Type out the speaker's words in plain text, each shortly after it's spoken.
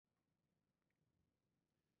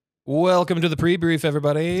Welcome to the pre-brief,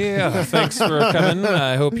 everybody. Thanks for coming.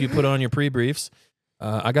 I hope you put on your pre-briefs.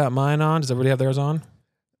 I got mine on. Does everybody have theirs on?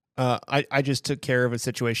 I just took care of a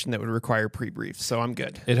situation that would require pre-brief, so I'm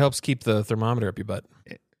good. It helps keep the thermometer up your butt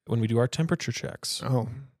when we do our temperature checks. Oh.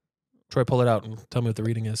 Troy, pull it out and tell me what the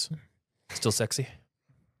reading is. Still sexy?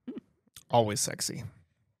 Always sexy.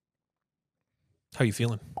 How you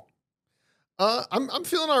feeling? I'm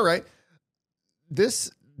feeling all right.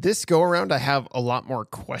 This go around, I have a lot more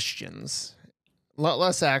questions. A lot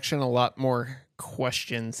less action, a lot more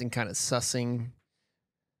questions and kind of sussing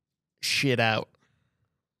shit out.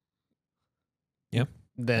 Yeah.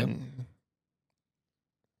 Then,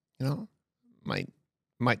 might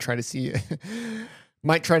try to see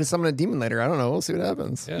might try to summon a demon later. I don't know. We'll see what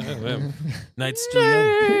happens. Yeah. Night's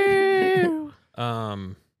still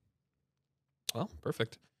young. Well,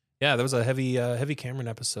 perfect. Yeah, that was a heavy Cameron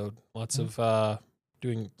episode. Lots of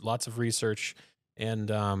doing lots of research,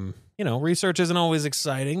 and research isn't always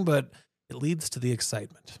exciting, but it leads to the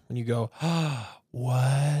excitement when you go,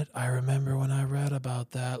 what? I remember when I read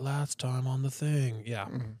about that last time on the thing. Yeah,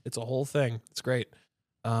 It's a whole thing. It's great.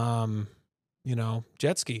 Jet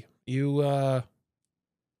ski. You,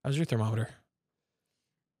 how's your thermometer?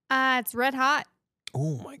 It's red hot.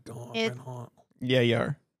 Oh my God, red hot. Yeah, you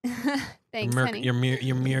are. Thanks, honey.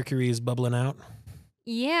 Your mercury is bubbling out.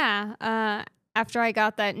 Yeah. After I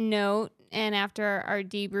got that note and after our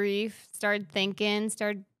debrief, started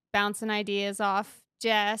bouncing ideas off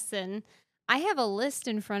Jess, and I have a list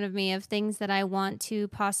in front of me of things that I want to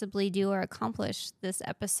possibly do or accomplish this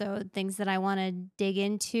episode, things that I want to dig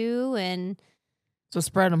into, and so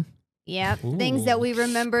spread them. Yeah, things that we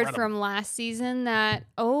remembered from last season that,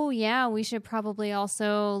 we should probably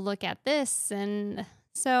also look at this. And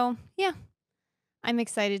so, yeah, I'm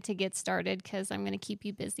excited to get started because I'm going to keep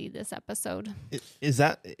you busy this episode. Is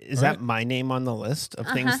that my name on the list of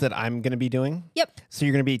things that I'm going to be doing? Yep. So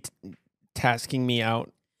you're going to be tasking me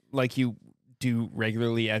out like you do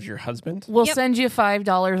regularly as your husband? We'll send you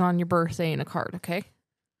 $5 on your birthday in a card, okay?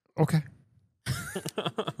 Okay.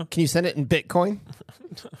 Can you send it in Bitcoin?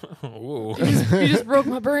 Ooh. You just broke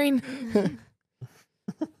my brain.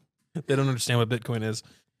 They don't understand what Bitcoin is.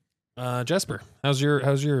 Jesper, how's your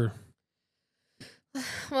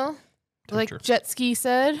Well, temperature? like Jet Ski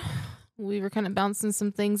said, we were kind of bouncing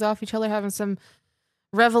some things off each other, having some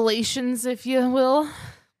revelations, if you will.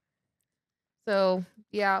 So,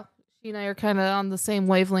 yeah, she and I are kind of on the same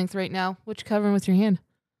wavelength right now. What you covering with your hand?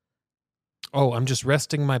 Oh, I'm just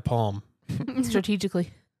resting my palm. Strategically.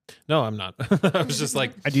 No, I'm not. I was just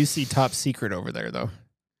like, I do see top secret over there, though.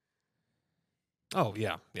 oh,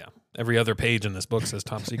 yeah. Every other page in this book says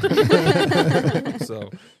top secret. So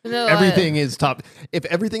No, Everything is top. If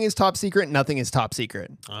everything is top secret, nothing is top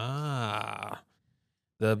secret. The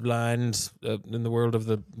blind, in the world of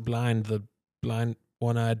the blind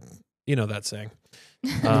one-eyed, that saying.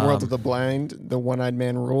 In the world of the blind, the one-eyed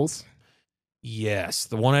man rules. Yes,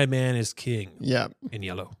 the one-eyed man is king. Yeah. In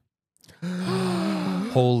yellow.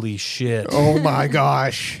 Holy shit. Oh my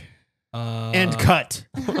gosh. And cut.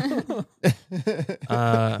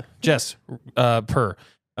 Jess,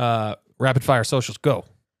 rapid fire socials, go.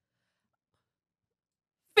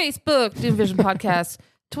 Facebook, Doom Vision Podcast.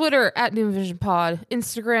 Twitter, @Doom Vision Pod.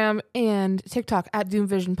 Instagram and TikTok, @Doom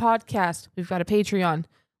Vision Podcast. We've got a Patreon.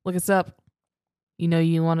 Look us up.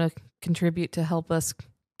 You want to contribute to help us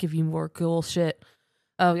give you more cool shit.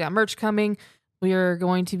 We got merch coming. We are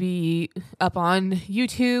going to be up on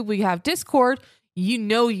YouTube. We have Discord.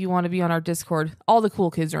 You want to be on our Discord. All the cool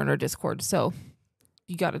kids are in our Discord, so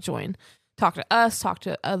you got to join. Talk to us, talk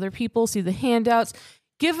to other people, see the handouts.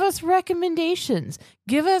 Give us recommendations.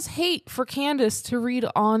 Give us hate for Candace to read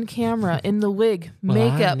on camera in the wig,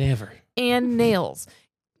 makeup, and nails.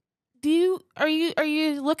 Are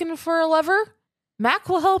you looking for a lover? Mac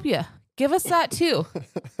will help you. Give us that too.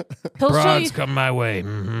 He'll show Broads you. come my way.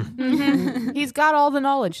 He's got all the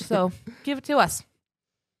knowledge, so give it to us.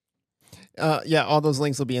 All those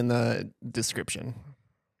links will be in the description.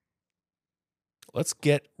 Let's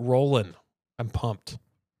get rolling. I'm pumped.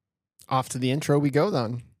 Off to the intro we go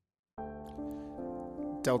then.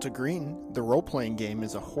 Delta Green, the role-playing game,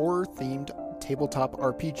 is a horror-themed tabletop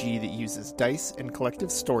RPG that uses dice and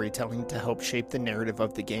collective storytelling to help shape the narrative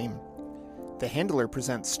of the game. The handler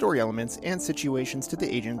presents story elements and situations to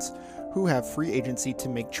the agents who have free agency to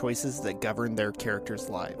make choices that govern their characters'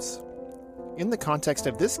 lives. In the context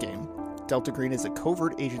of this game, Delta Green is a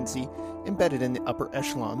covert agency embedded in the upper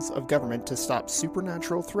echelons of government to stop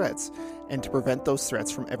supernatural threats and to prevent those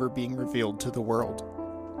threats from ever being revealed to the world.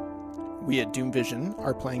 We at Doom Vision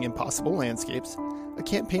are playing Impossible Landscapes, a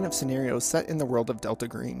campaign of scenarios set in the world of Delta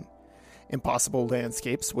Green. Impossible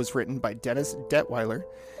Landscapes was written by Dennis Detweiler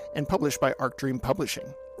and published by Arc Dream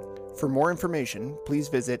Publishing. For more information, please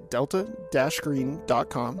visit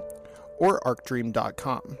delta-green.com or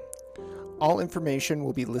arcdream.com. All information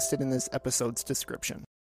will be listed in this episode's description.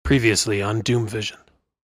 Previously on Doom Vision.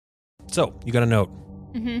 So, you got a note.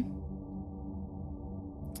 Mm-hmm.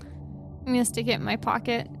 I'm going to stick it in my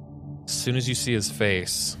pocket. As soon as you see his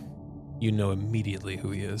face, you know immediately who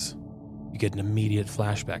he is. You get an immediate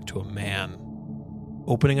flashback to a man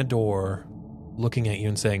opening a door, looking at you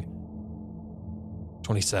and saying,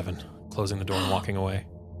 27, closing the door and walking away.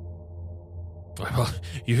 Well,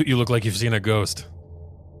 you look like you've seen a ghost.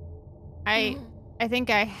 I think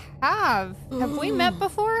I have. Have we met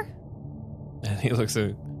before? And he looks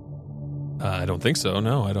at, I don't think so.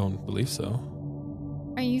 No, I don't believe so.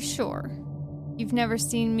 Are you sure? You've never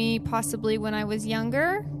seen me possibly when I was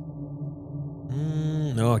younger?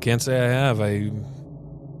 No, I can't say I have. I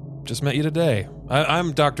just met you today.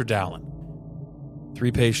 I'm Dr. Dallin.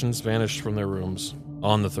 3 patients vanished from their rooms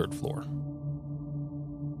on the 3rd floor.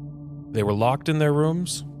 They were locked in their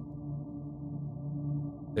rooms.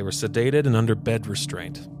 They were sedated and under bed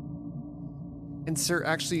restraint. And sir,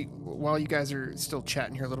 actually, while you guys are still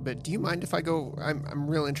chatting here a little bit, do you mind if I go? I'm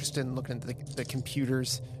real interested in looking at the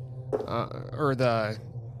computers or the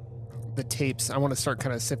tapes. I want to start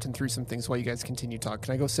kind of sifting through some things while you guys continue talk.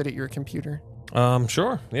 Can I go sit at your computer?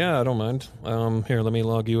 Sure. Yeah, I don't mind. Here, let me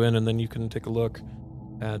log you in, and then you can take a look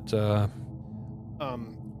at.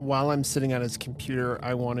 While I'm sitting on his computer,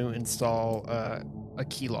 I want to install a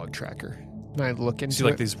keylog tracker. And I look into See,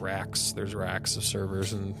 like it. these racks. There's racks of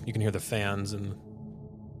servers, and you can hear the fans, and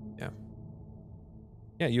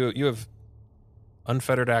yeah. You have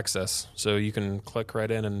unfettered access, so you can click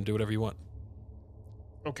right in and do whatever you want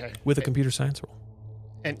Okay. with a computer science role.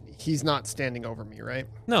 And he's not standing over me, right?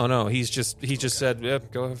 No, he just said, "Yeah,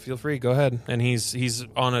 go, feel free, go ahead." And he's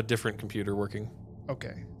on a different computer working.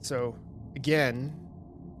 Okay. So again,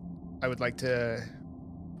 I would like to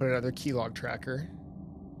put another keylog tracker.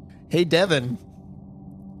 Hey, Devin,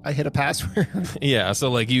 I hit a password. Yeah, so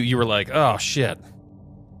like you were like, "Oh shit,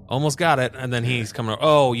 almost got it," and then he's coming.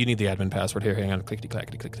 Oh, you need the admin password here. Hang on, clickety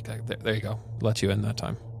clackety click clack. There you go. Let you in that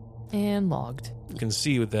time. And logged. You can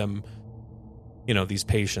see with them, these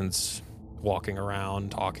patients walking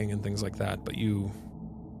around, talking, and things like that, but you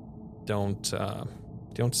don't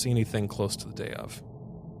see anything close to the day of.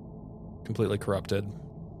 Completely corrupted,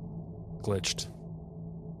 glitched.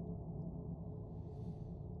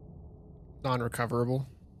 Non-recoverable.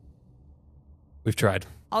 We've tried.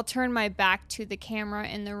 I'll turn my back to the camera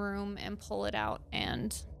in the room and pull it out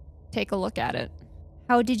and take a look at it.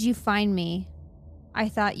 How did you find me? I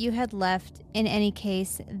thought you had left. In any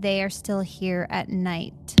case, they are still here at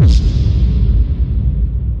night.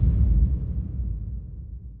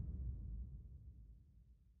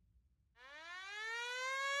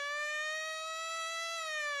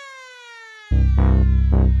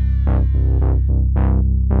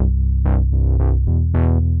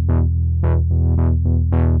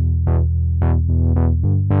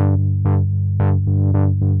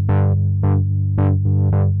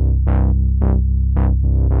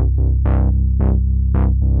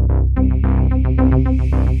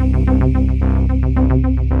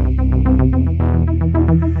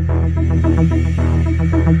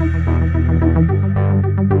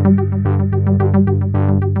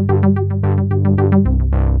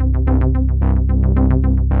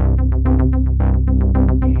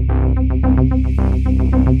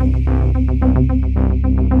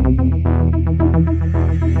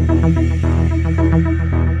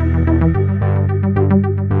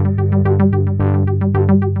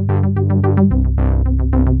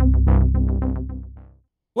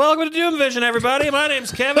 Welcome to Doom Vision, everybody. My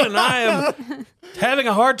name's Kevin, and I am having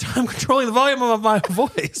a hard time controlling the volume of my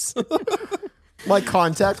voice. My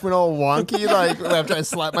contact went all wonky, like after I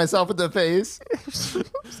slapped myself in the face.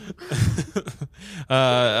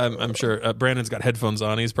 I'm sure Brandon's got headphones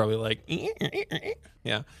on. He's probably like,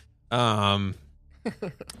 yeah.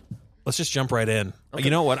 Let's just jump right in. Okay. You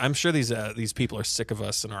know what? I'm sure these people are sick of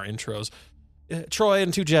us in our intros. Troy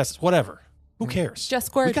and 2 Jesses, whatever. Who cares? Just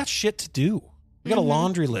squirt. We got shit to do. We got a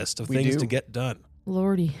laundry list of things to get done.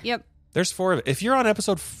 Lordy. Yep. There's 4 of it. If you're on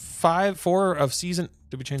episode 4 of season,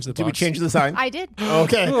 did we change the box? Did we change the sign? I did.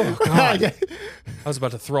 Okay. Oh, God. I was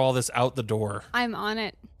about to throw all this out the door. I'm on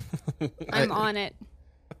it. I'm on it.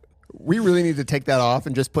 We really need to take that off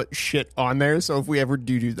and just put shit on there. So if we ever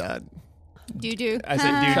do that, Do. I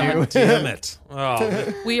said do. Damn it.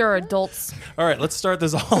 Oh. We are adults. All right, let's start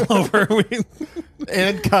this all over.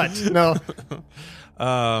 And cut. No.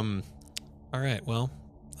 All right, well,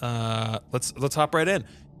 let's hop right in.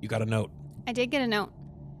 You got a note. I did get a note.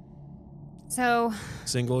 So,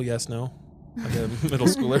 Single, yes, no? Like a middle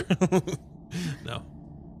schooler? No.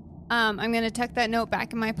 I'm going to tuck that note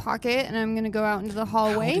back in my pocket, and I'm going to go out into the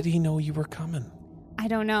hallway. How did he know you were coming? I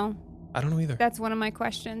don't know. I don't know either. That's one of my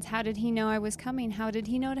questions. How did he know I was coming? How did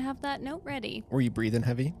he know to have that note ready? Were you breathing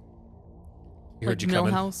heavy? He Like heard you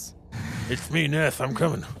coming. Millhouse. It's me, Neth. I'm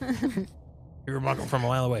coming. You were walking from a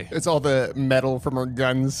mile away. It's all the metal from our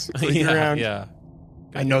guns flying around. Yeah.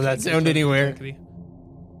 I know that sound anywhere.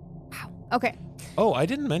 Okay. Oh, I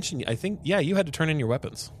didn't mention. I think, yeah, you had to turn in your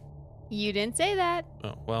weapons. You didn't say that.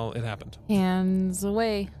 Oh, well, it happened. Hands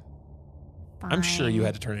away. I'm sure you Fine.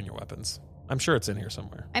 had to turn in your weapons. I'm sure it's in here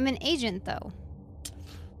somewhere. I'm an agent, though.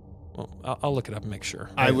 Well, I'll look it up and make sure.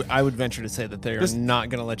 I would venture to say that they are This- not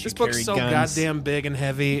going to let you This carry book's so guns. goddamn big and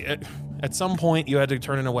heavy. At some point, you had to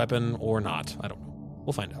turn in a weapon or not. I don't know.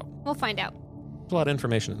 We'll find out. We'll find out. There's a lot of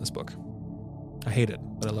information in this book. I hate it,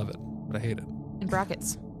 but I love it. But I hate it. In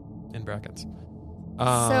brackets. In brackets.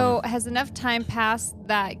 So, has enough time passed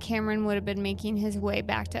that Cameron would have been making his way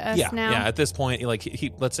back to us yeah, now? yeah. At this point, like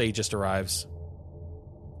he let's say he just arrives.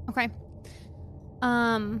 Okay.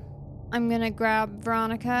 I'm gonna grab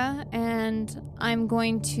Veronica and I'm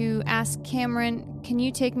going to ask Cameron, can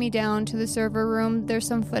you take me down to the server room? There's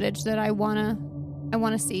some footage that I wanna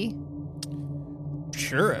see.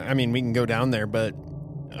 Sure. I mean, we can go down there, but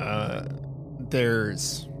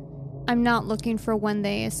there's... I'm not looking for when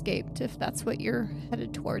they escaped, if that's what you're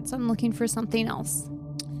headed towards. I'm looking for something else.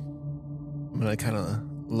 I'm going to kind of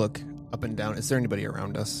look up and down. Is there anybody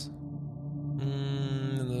around us?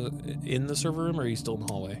 In the server room, or are you still in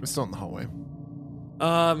the hallway? I'm still in the hallway.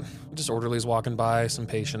 Just orderlies walking by, some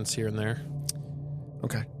patients here and there.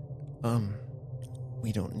 Okay.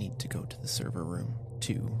 We don't need to go to the server room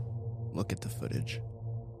to look at the footage.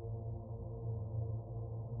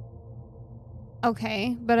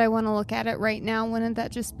 Okay, but I want to look at it right now. Wouldn't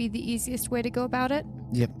that just be the easiest way to go about it?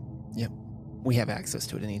 Yep. We have access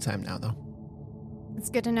to it anytime now, though. It's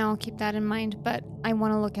good to know. I'll keep that in mind, but I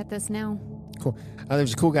want to look at this now. Cool.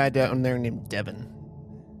 There's a cool guy down there named Devin.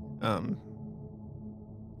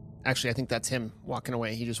 Actually, I think that's him walking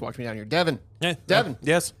away. He just walked me down here. Devin. Yeah, Devin.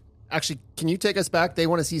 yes. Actually, can you take us back? They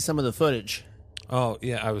want to see some of the footage. Oh,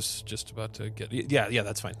 yeah. I was just about to get. Yeah.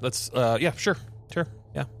 That's fine. Let's. Yeah. Sure.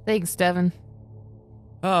 Yeah. Thanks, Devin.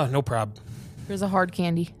 Oh, no prob. Here's a hard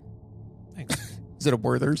candy. Thanks. Is it a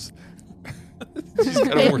Werther's?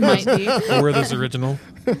 It might be. Werther's original.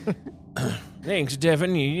 Thanks,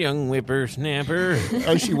 Devin, you young whippersnapper.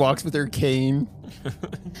 As she walks with her cane.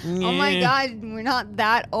 Oh my god, we're not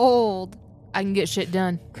that old. I can get shit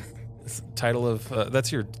done. Title of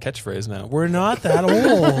that's your catchphrase now. We're not that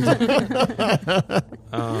old.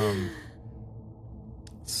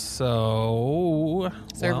 So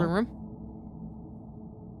Server room?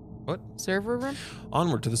 What? Server room?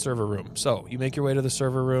 Onward to the server room. So you make your way to the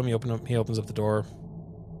server room. He opens up the door.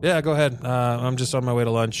 Yeah, go ahead. I'm just on my way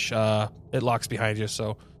to lunch. It locks behind you,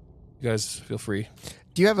 so you guys feel free.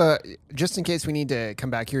 Do you have just in case we need to come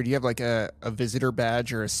back here, do you have like a visitor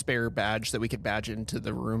badge or a spare badge that we could badge into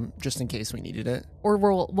the room just in case we needed it? Or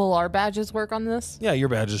will our badges work on this? Yeah, your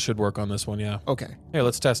badges should work on this one, yeah. Okay. Here,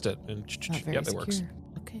 let's test it. And Not very yep, it works. secure.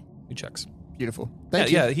 Okay. He checks. Beautiful.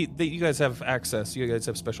 Thank you. Yeah, you guys have access. You guys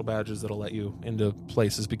have special badges that'll let you into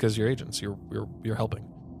places because you're agents. You're helping.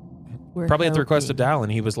 We're Probably at the request of helping. Dal,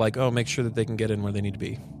 and he was like, "Oh, make sure that they can get in where they need to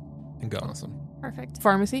be, and go." Awesome. Perfect.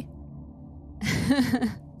 Pharmacy?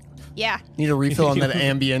 Yeah. Need a refill on that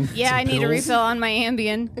Ambien. Yeah, Some I need a pills? refill on my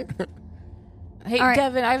Ambien. Hey, All right.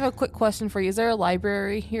 Devin, I have a quick question for you. Is there a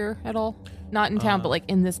library here at all? Not in town, but like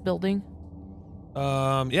in this building?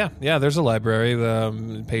 Yeah. There's a library.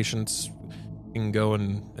 The patients can go,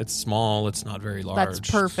 and it's small. It's not very large. That's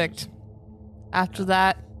perfect. After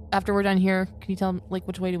that, after we're done here, can you tell me, like,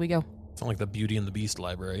 which way do we go? It's not like the Beauty and the Beast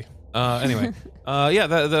library. Anyway, yeah,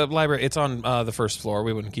 the library. It's on the first floor.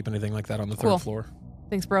 We wouldn't keep anything like that on the Cool. third floor.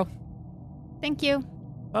 Thanks, bro. Thank you.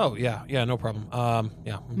 Oh yeah, no problem.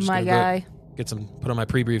 Yeah, I'm just My gonna guy. put on my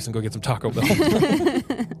pre-briefs and go get some Taco Bell.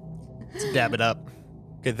 Let's dab it up.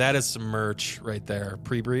 Okay, that is some merch right there.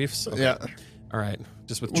 Pre-briefs. Okay. Yeah. All right,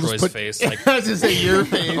 just with We'll just Troy's put- face, like I was just say your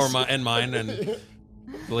face. or mine, and the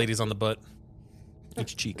ladies on the butt,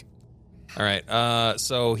 each cheek. All right.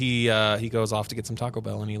 So he goes off to get some Taco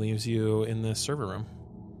Bell, and he leaves you in the server room.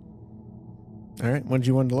 All right. What did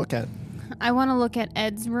you want to look at? I want to look at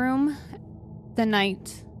Ed's room the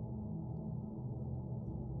night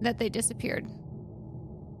that they disappeared.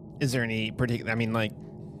 Is there any particular? I mean, like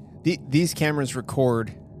these cameras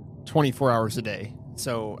record 24 hours a day.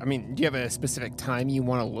 So, I mean, do you have a specific time you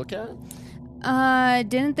want to look at?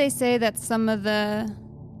 Didn't they say that some of the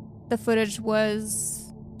the footage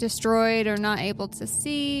was destroyed or not able to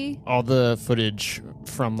see? All the footage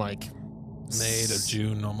from like May to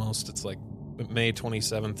June almost. It's like May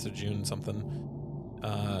 27th to June something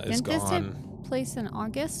is Didn't this gone. take place in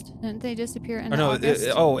August? Didn't they disappear in Or no, August?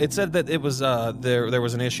 it said that it was there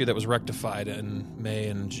was an issue that was rectified in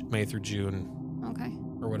May through June Okay.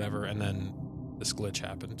 or whatever, and then this glitch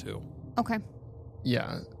happened too. Okay.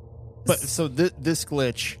 Yeah. But so this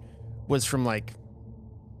glitch was from like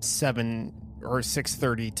 7 or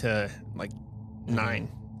 6:30 to like 9.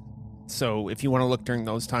 So if you want to look during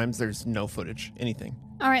those times, there's no footage, anything.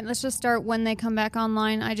 All right, let's just start when they come back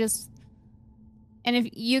online. And if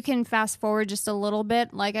you can fast forward just a little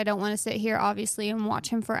bit, like I don't want to sit here obviously and watch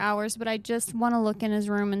him for hours, but I just want to look in his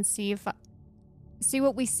room and see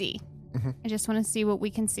what we see. Mhm. I just want to see what we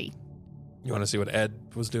can see. You want to see what Ed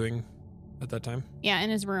was doing at that time? Yeah, in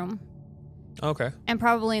his room. Okay. And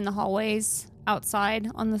probably in the hallways outside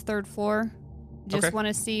on the 3rd floor. Just Okay. want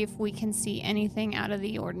to see if we can see anything out of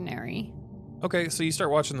the ordinary. Okay, so you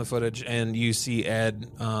start watching the footage and you see Ed.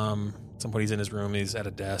 Somebody's in his room. He's at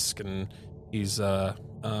a desk and he's well,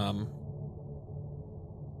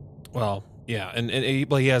 yeah, and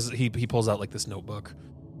he pulls out like this notebook.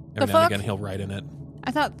 Every now and fuck? again, he'll write in it.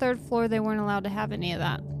 I thought 3rd floor they weren't allowed to have any of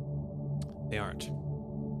that. They aren't.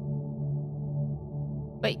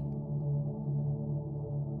 But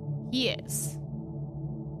he is.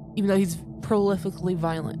 Even though he's prolifically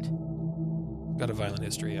violent. Got a violent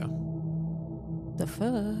history, yeah. The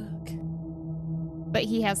fuck? But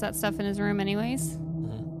he has that stuff in his room anyways.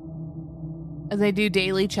 And they do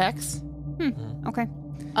daily checks. Okay.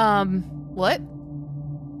 What?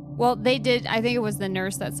 Well, they did. I think it was the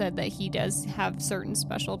nurse that said that he does have certain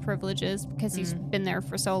special privileges because he's been there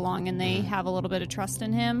for so long, and they have a little bit of trust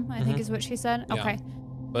in him. I think is what she said. Yeah. Okay.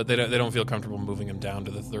 But they don't feel comfortable moving him down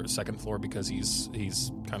to the 2nd floor because he's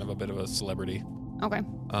kind of a bit of a celebrity. Okay.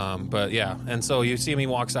 But yeah, and so you see him. He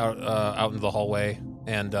walks out into the hallway,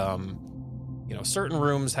 and certain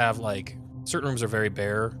rooms have certain rooms are very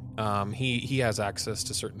bare. He has access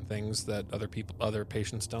to certain things that other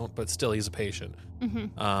patients don't, but still he's a patient.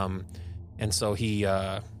 Mm-hmm. And so he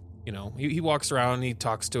walks around, and he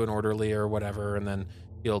talks to an orderly or whatever, and then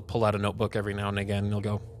he'll pull out a notebook every now and again, and he'll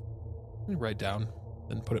go write down,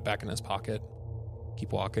 then put it back in his pocket,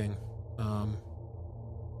 keep walking.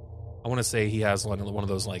 I want to say he has one of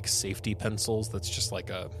those like safety pencils that's just like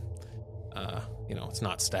a, it's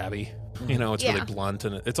not stabby. It's really blunt,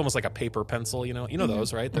 and it's almost like a paper pencil. You know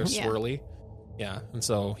those, right? They're Yeah. swirly. Yeah, and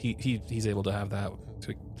so he's able to have that.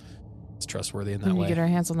 So it's trustworthy in that When we way. get our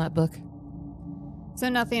hands on that book. So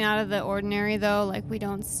nothing out of the ordinary, though. Like we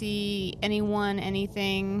don't see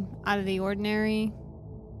anything out of the ordinary.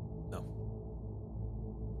 No.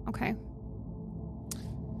 Okay.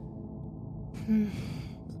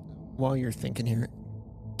 While you're thinking here,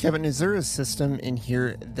 Kevin, is there a system in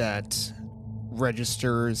here that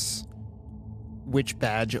registers which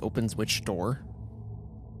badge opens which door?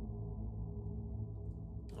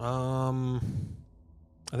 I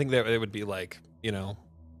think that it would be like, there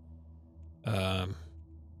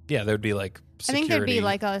would be like security. I think there'd be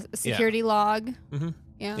like a security log. Mm-hmm.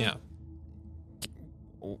 Yeah. Yeah.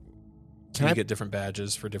 Can You I get different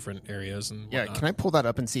badges for different areas and Yeah, whatnot. can I pull that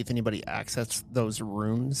up and see if anybody accessed those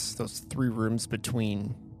rooms, those 3 rooms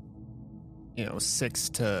between 6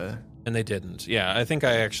 to... And they didn't. Yeah, I think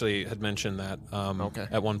I actually had mentioned that Okay.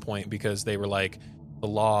 at one point because they were like,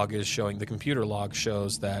 the computer log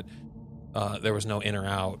shows that there was no in or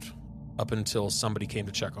out up until somebody came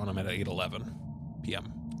to check on them at 8:11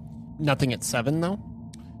 p.m. Nothing at 7, though?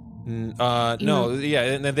 No, yeah,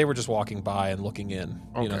 and they were just walking by and looking in.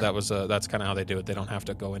 Okay. That's kind of how they do it. They don't have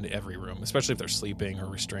to go into every room, especially if they're sleeping or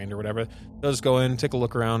restrained or whatever. They'll just go in, take a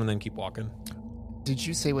look around, and then keep walking. Did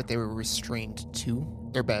you say what they were restrained to?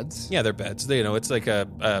 Their beds? Yeah, their beds. It's like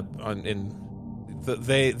them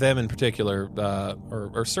in particular,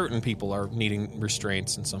 or certain people are needing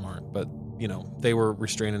restraints and some aren't. But they were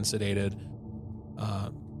restrained and sedated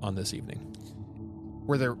on this evening.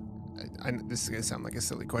 Were there... this is going to sound like a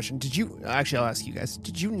silly question. I'll ask you guys.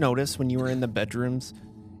 Did you notice when you were in the bedrooms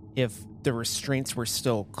if the restraints were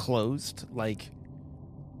still closed? Like,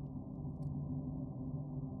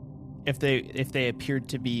 if they appeared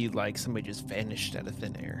to be like somebody just vanished out of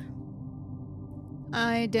thin air?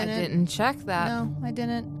 I I didn't. didn't check that. No, I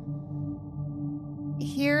didn't.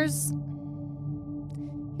 Here's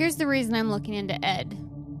the reason I'm looking into Ed.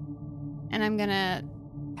 And I'm going to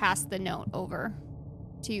pass the note over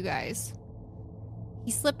to you guys.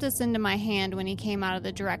 He slipped this into my hand when he came out of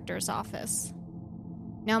the director's office.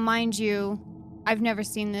 Now, mind you, I've never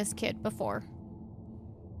seen this kid before.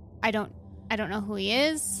 I don't know who he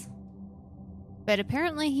is. but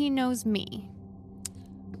apparently he knows me.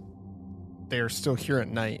 They are still here at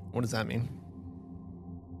night. What does that mean?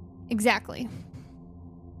 Exactly.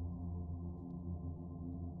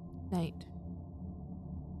 Night.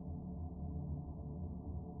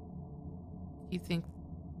 You think?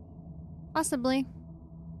 Possibly.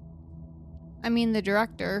 I mean, the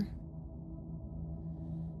director.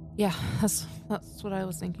 Yeah, that's what I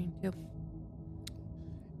was thinking too.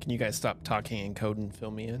 Can you guys stop talking in code and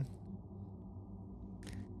fill me in?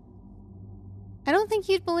 I don't think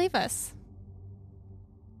you'd believe us.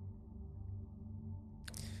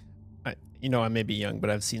 I may be young, but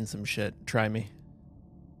I've seen some shit. Try me.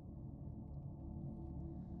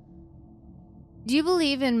 Do you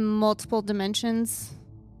believe in multiple dimensions?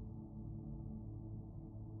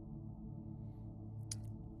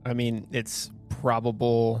 I mean, it's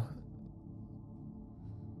probable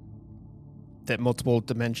that multiple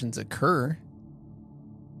dimensions occur.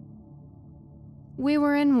 We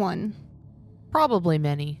were in one. Probably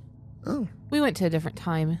many. Oh. We went to a different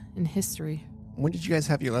time in history. When did you guys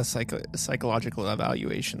have your last psychological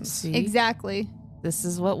evaluations? See? Exactly. This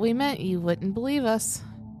is what we meant. You wouldn't believe us.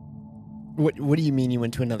 What do you mean you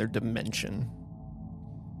went to another dimension?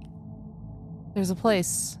 There's a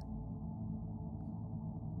place.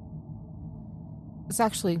 It's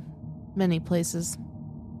actually many places.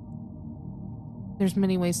 There's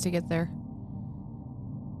many ways to get there.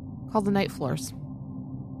 Called the Night Floors.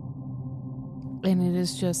 And it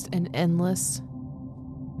is just an endless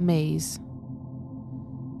maze.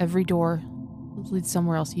 Every door leads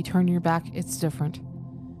somewhere else. You turn your back, it's different.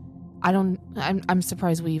 I'm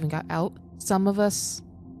surprised we even got out. Some of us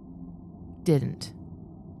didn't.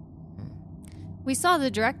 We saw the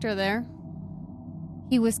director there.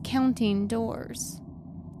 He was counting doors.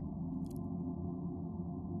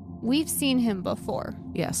 We've seen him before.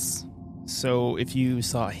 Yes. So if you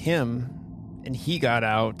saw him and he got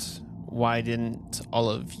out, why didn't all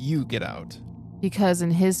of you get out? Because in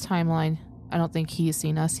his timeline, I don't think he has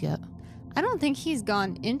seen us yet. I don't think he's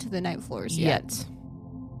gone into the night floors yet.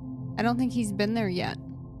 I don't think he's been there yet.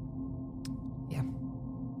 Yeah.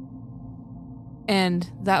 And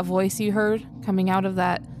that voice you heard coming out of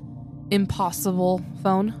that impossible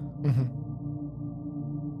phone,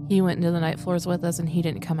 Mm-hmm. he went into the night floors with us and he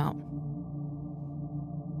didn't come out.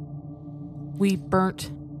 We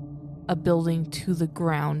burnt a building to the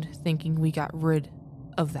ground thinking we got rid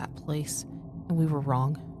of that place, and we were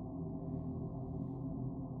wrong.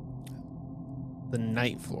 The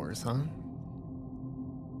night floors, huh?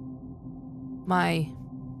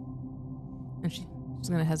 And she's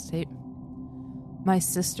gonna hesitate. My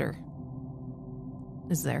sister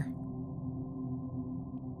is there.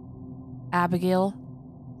 Abigail,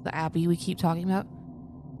 the Abby we keep talking about,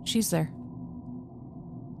 she's there.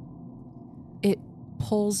 It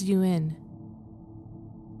pulls you in.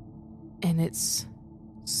 And it's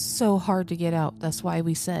so hard to get out. That's why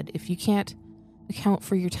we said, if you can't account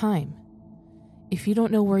for your time, if you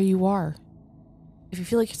don't know where you are, if you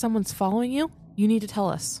feel like someone's following you, you need to tell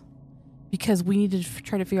us. Because we need to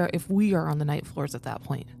try to figure out if we are on the night floors at that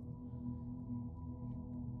point.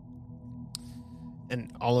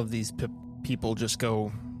 And all of these people just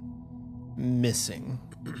go missing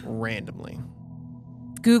randomly.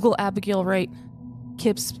 Google Abigail Wright,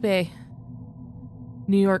 Kips Bay,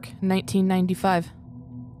 New York, 1995.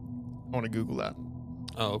 I want to Google that.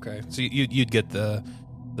 Oh, okay. So you'd get the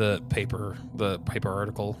paper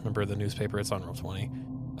article. Remember the newspaper? It's on Roll20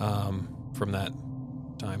 from that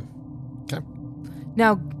time. Okay.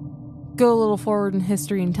 Now, go a little forward in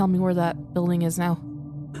history and tell me where that building is now.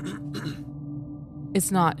 It's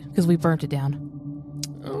not, because we burnt it down.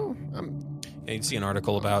 Oh, Yeah, you'd see an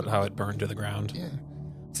article about how it burned to the ground. yeah.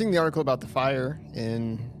 Seeing the article about the fire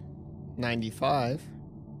in 95.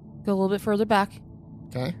 Go a little bit further back.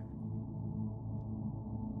 Okay.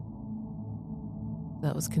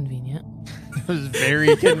 That was convenient. It was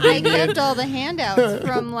very I convenient. kept all the handouts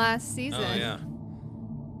from last season. Oh yeah.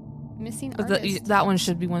 Missing But artist. that one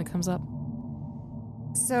should be when it comes up.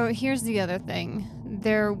 So here's the other thing.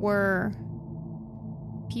 There were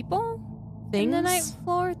people in the night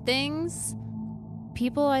floor. Things.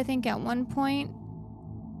 People, I think, at one point.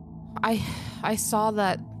 I saw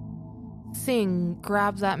that thing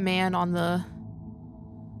grab that man on the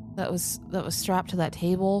that was strapped to that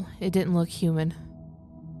table. It didn't look human.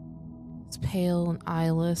 It's pale and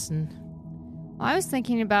eyeless and Well, I was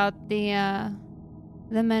thinking about the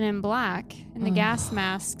men in black and the gas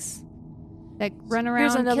masks that run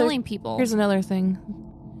around killing people. Here's another thing.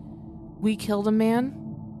 We killed a man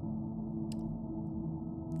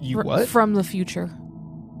You what? from the future.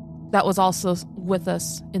 That was also with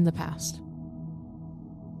us in the past.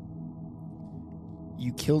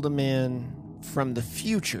 you killed a man from the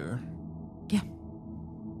future.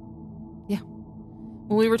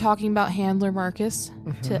 When we were talking about Handler Marcus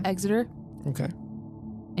to Exeter, Okay.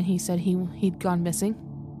 and he said he'd gone missing.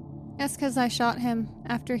 That's because I shot him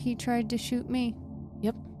after he tried to shoot me.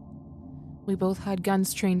 Yep. We both had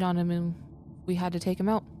guns trained on him, and we had to take him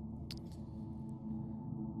out.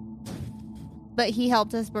 But he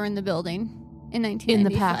helped us burn the building in 1995. In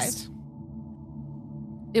the past.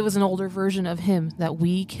 It was an older version of him that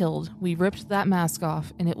we killed. We ripped that mask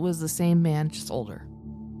off, and it was the same man, just older.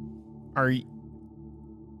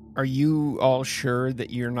 Are you all sure that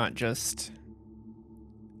you're not just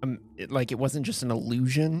it wasn't just an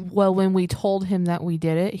illusion? Well, when we told him that we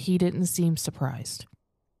did it, he didn't seem surprised.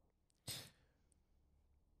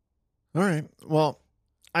 All right. Well,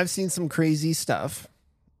 I've seen some crazy stuff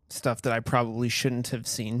that I probably shouldn't have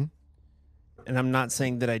seen. And I'm not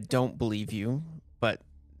saying that I don't believe you, but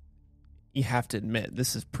you have to admit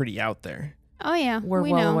this is pretty out there. Oh, yeah. We're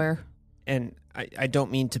we well know. aware. And I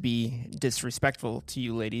don't mean to be disrespectful to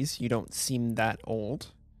you ladies. You don't seem that old.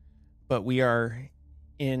 But we are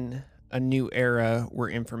in a new era where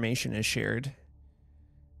information is shared.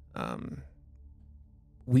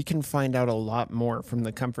 We can find out a lot more from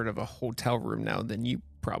the comfort of a hotel room now than you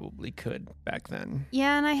probably could back then.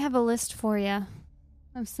 Yeah, and I have a list for you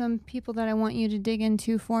of some people that I want you to dig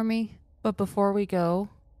into for me. But before we go,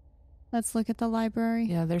 Let's look at the library.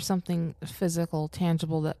 yeah, there's something physical,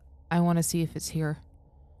 tangible that I want to see if it's here.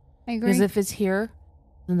 I agree. Because if it's here,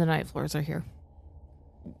 then the night floors are here.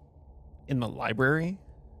 In the library?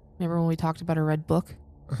 Remember when we talked about a red book?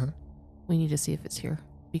 Uh-huh. We need to see if it's here.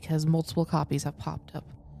 Because multiple copies have popped up.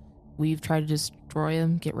 We've tried to destroy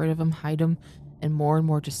them, get rid of them, hide them, and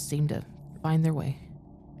more just seem to find their way.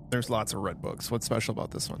 There's lots of red books. What's special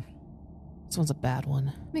about this one? This one's a bad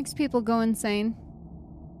one. Makes people go insane.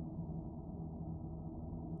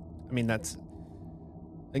 I mean, that's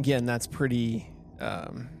pretty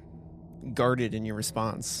guarded in your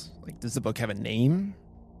response. Like, does the book have a name?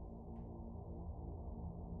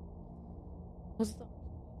 Was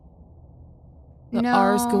the No.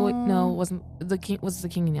 R's going? No, it wasn't the king. Was the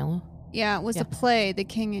King in Yellow? Yeah, it was Yeah. a play, The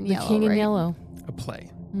King in The Yellow. King in right? Yellow. A play.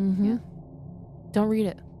 Mm-hmm. Yeah. Don't read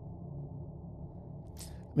it. I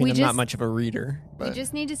mean, We I'm not just- much of a reader, We but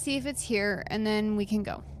just need to see if it's here, and then we can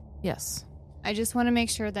go. Yes. I just want to make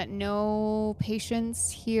sure that no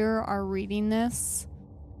patients here are reading this.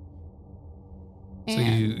 So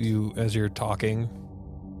you as you're talking,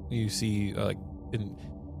 you see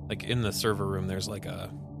in the server room there's like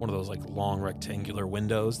one of those like long rectangular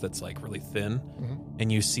windows that's like really thin,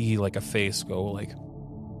 and you see like a face go like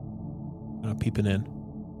peeping in.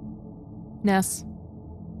 Ness.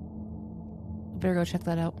 Better go check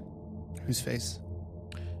that out. whose face?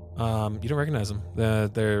 You don't recognize them.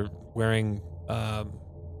 They're wearing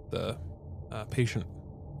the patient.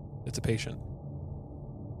 It's a patient.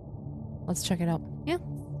 Let's check it out.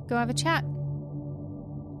 Go have a chat.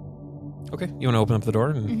 Okay, you want to open up the door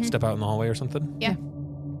and Mhm. step out in the hallway or something? Yeah.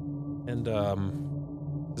 And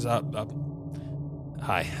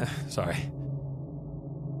hi, sorry.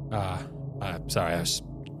 Sorry, I was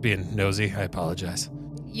being nosy. I apologize.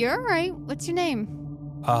 You're all right. What's your name?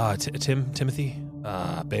 Timothy,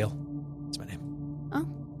 Bale. That's my name.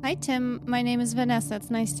 Hi, Tim. My name is Vanessa. It's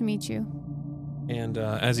nice to meet you. And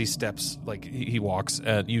as he steps, like he walks,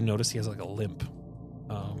 you notice he has like a limp.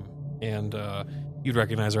 And you'd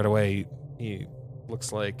recognize right away. He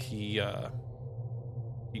looks like he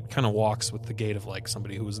kind of walks with the gait of like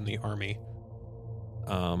somebody who was in the army.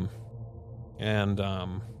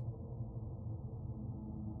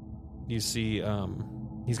 You see,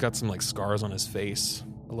 he's got some like scars on his face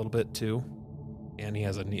a little bit too, and he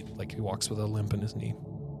has a knee, like he walks with a limp in his knee.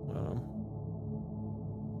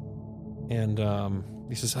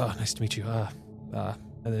 He says, "Oh, nice to meet you." And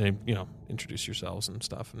then introduce yourselves and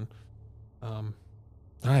stuff. And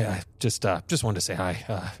I just wanted to say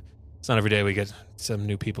hi. It's not every day we get some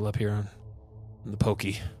new people up here on the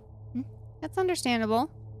Pokey. That's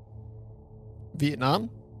understandable. Vietnam?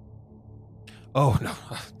 Oh no,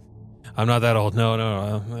 I'm not that old. No.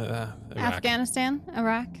 Iraq. Afghanistan?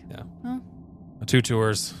 Iraq? 2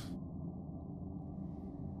 tours.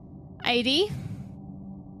 ID?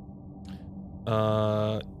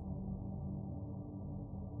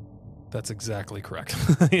 That's exactly correct.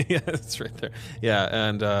 Yeah, it's right there. Yeah,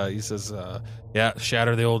 and he says, "Yeah,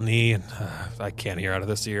 shatter the old knee, and I can't hear out of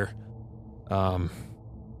this ear." Yeah,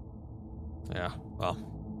 well,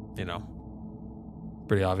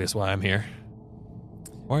 pretty obvious why I'm here.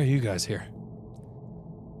 Why are you guys here?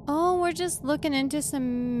 Oh, we're we're just looking into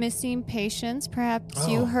some missing patients. Perhaps Oh,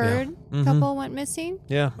 you yeah. heard a Mhm. couple went missing.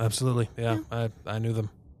 Yeah, absolutely. Yeah, I knew them.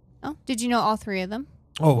 Oh, did you know all three of them?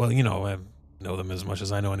 Oh, well, I know them as much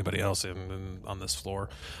as I know anybody else on this floor.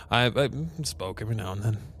 I spoke every now and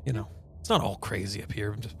then. It's not all crazy up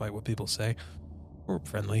here, despite what people say. We're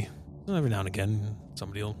friendly. Every now and again,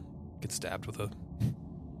 somebody will get stabbed with a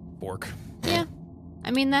fork. Yeah.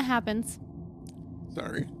 I mean, that happens.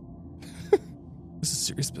 Sorry. This is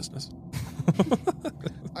serious business.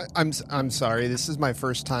 I'm sorry. This is my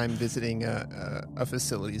first time visiting a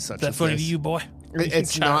facility such Is that as funny this. to you, boy?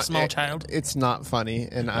 It's not small child. It's not funny,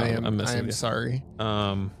 and I am missing you. sorry.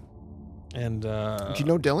 And Do you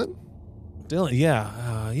know Dylan? Dylan?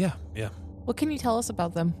 Yeah. What can you tell us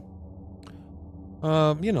about them?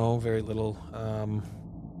 Very little.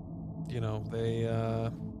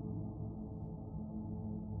 They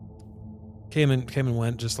came and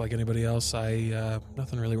went just like anybody else.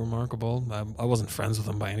 Nothing really remarkable. I wasn't friends with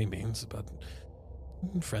them by any means, but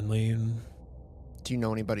friendly. And Do you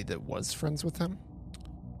know anybody that was friends with him?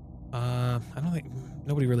 I don't think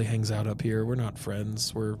nobody really hangs out up here. We're not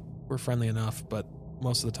friends. We're friendly enough, but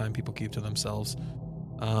most of the time people keep to themselves.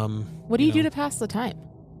 What do you do to pass the time?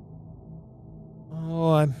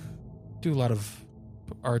 Oh, I do a lot of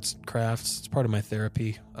arts, crafts. It's part of my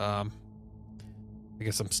therapy. I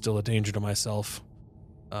guess I'm still a danger to myself.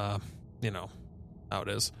 How it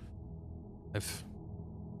is. I've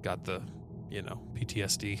got the,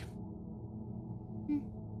 PTSD.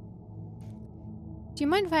 Do you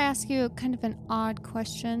mind if I ask you kind of an odd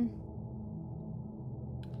question?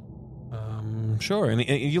 Sure. And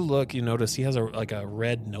you look, you notice he has a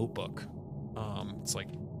red notebook. It's like,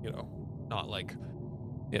 not like,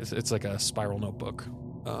 it's like a spiral notebook.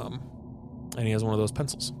 And he has one of those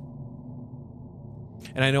pencils.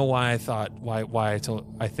 And I know why I thought,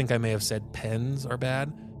 I think I may have said pens are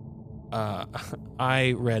bad.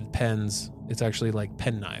 I read pens. It's actually like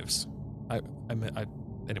pen knives.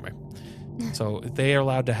 Anyway. So they are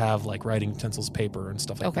allowed to have like writing utensils, paper and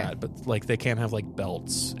stuff like Okay. that. But like they can't have like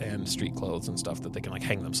belts and street clothes and stuff that they can like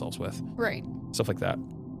hang themselves with. Right. Stuff like that.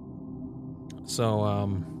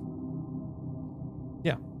 So,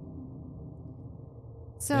 yeah.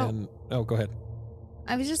 So Go ahead.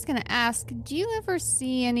 I was just going to ask, do you ever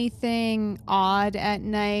see anything odd at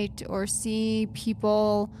night or see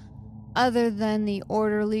people other than the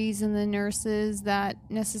orderlies and the nurses that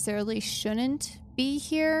necessarily shouldn't be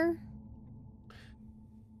here?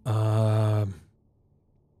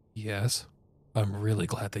 Yes. I'm really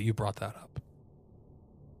glad that you brought that up.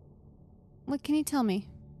 What can you tell me?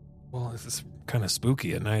 Well, it's kind of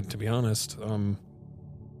spooky at night, to be honest.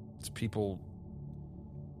 It's people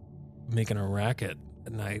making a racket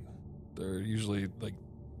at night. They're usually like,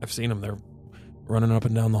 I've seen them. They're running up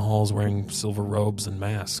and down the halls wearing silver robes and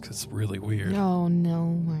masks. It's really weird. Oh,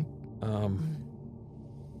 no.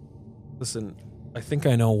 Listen, I think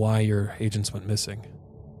I know why your agents went missing.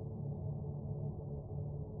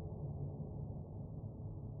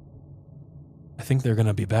 I think they're going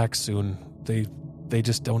to be back soon. They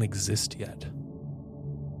just don't exist yet.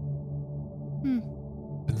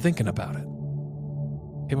 Been thinking about it.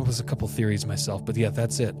 Came up with a couple theories myself, but yeah,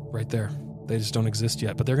 that's it right there. They just don't exist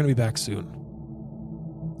yet, but they're going to be back soon.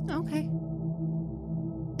 Okay.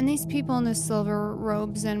 And these people in the silver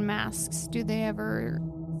robes and masks, do they ever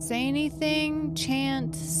say anything,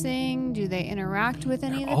 chant, sing? Do they interact with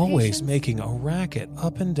any of the Always patients? making a racket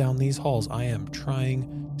up and down these halls. I am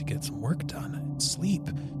trying to get some work done and sleep,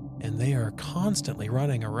 and they are constantly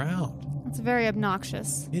running around. It's very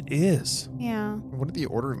obnoxious. It is. Yeah. What do the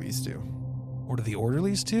orderlies do? What do the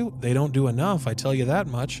orderlies do? They don't do enough, I tell you that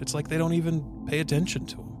much. It's like they don't even pay attention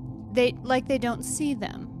to them. They don't see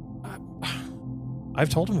them. I've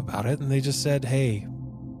told them about it, and they just said, hey,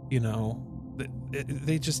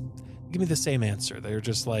 they just give me the same answer. They're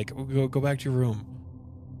just like, go back to your room,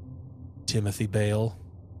 Timothy Bale.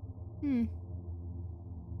 Do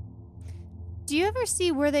you ever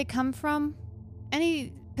see where they come from?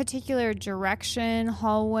 Any particular direction,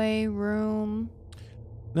 hallway, room?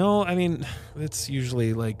 No, I mean, it's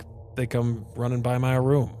usually like they come running by my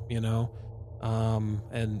room,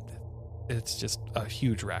 and it's just a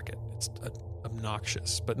huge racket. It's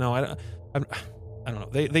obnoxious. But no, I don't know.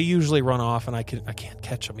 They usually run off, and I can't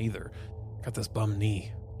catch them either. Got this bum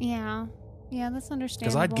knee. Yeah, that's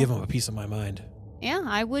understandable. Because I'd give them a piece of my mind. Yeah,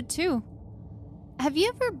 I would too. Have you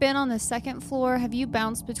ever been on the second floor? Have you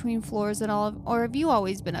bounced between floors at all? Or have you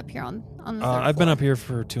always been up here on the third floor? I've been up here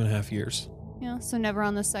for 2.5 years. Yeah, so never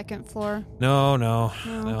on the second floor? No.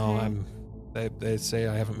 Oh, okay. They say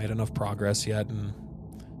I haven't made enough progress yet, and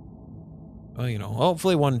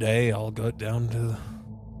hopefully one day I'll go down to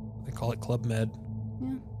I call it Club Med.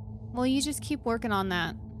 Yeah. Well, you just keep working on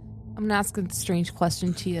that. I'm gonna ask a strange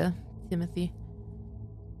question to you, Timothy.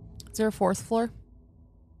 Is there a fourth floor?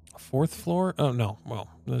 A fourth floor? Oh, no. Well,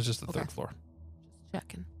 there's just the Okay. third floor. Just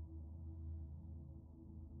checking.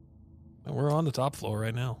 We're on the top floor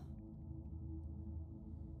right now.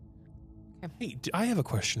 Okay. Hey, I have a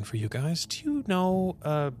question for you guys. Do you know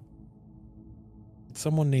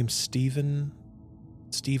someone named Stephen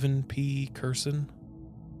P. Curson?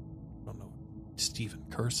 I don't know Stephen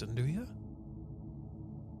Curson, do you?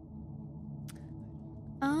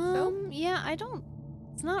 Yeah, I don't.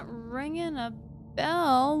 It's not ringing a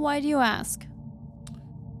bell. Why do you ask?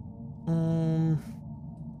 It's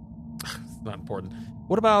not important.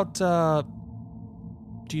 What about,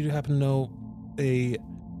 do you happen to know a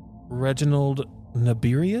Reginald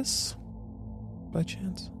Nabirius by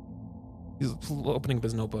chance? He's opening up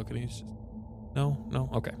his notebook and he's just, no?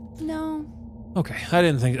 Okay. No. Okay,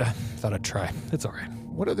 I thought I'd try. It's all right.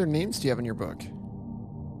 What other names do you have in your book?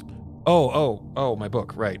 Oh, my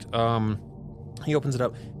book, right. He opens it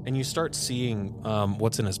up and you start seeing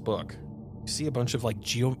what's in his book. You see a bunch of like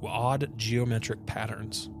odd geometric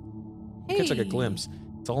patterns. You catch like a glimpse.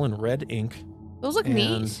 It's all in red ink. Those look and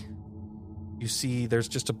neat. You see there's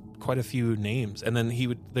just quite a few names. And then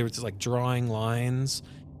there was like drawing lines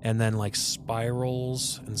and then like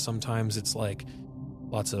spirals, and sometimes it's like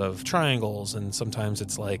lots of triangles, and sometimes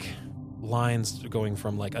it's like lines going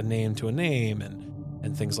from like a name to a name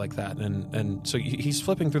and things like that. And so he's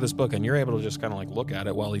flipping through this book, and you're able to just kind of like look at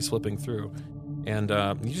it while he's flipping through. And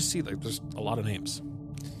you just see like there's a lot of names.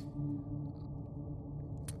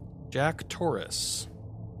 Jack Torres.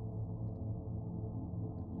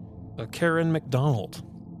 Karen McDonald.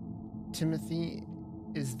 Timothy,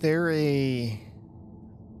 is there a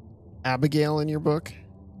Abigail in your book?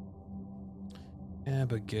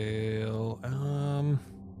 Abigail.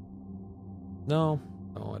 No,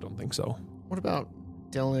 I don't think so. What about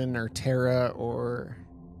Dylan or Tara or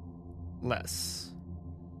Les?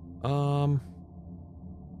 No.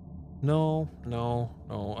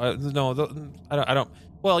 I don't.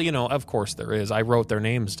 Well, you know, of course there is. I wrote their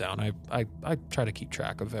names down. I try to keep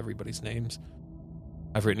track of everybody's names.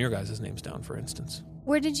 I've written your guys' names down, for instance.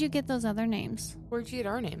 Where did you get those other names? Where'd you get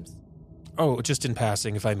our names? Oh, just in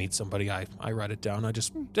passing. If I meet somebody, I write it down.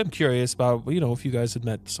 I'm curious about, you know, if you guys had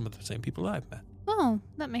met some of the same people I've met. Oh,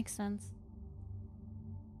 that makes sense.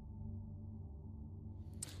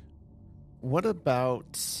 What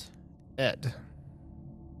about Ed?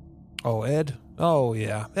 Oh, Ed? Oh,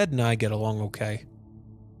 yeah. Ed and I get along okay.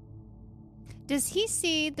 Does he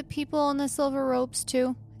see the people in the silver ropes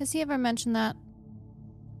too? Has he ever mentioned that?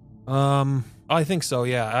 I think so,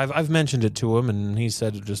 yeah. I've mentioned it to him, and he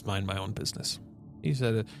said to just mind my own business. He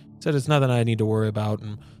said it's nothing I need to worry about,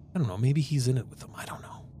 and I don't know, maybe he's in it with them. I don't know.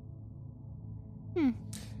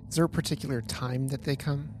 Is there a particular time that they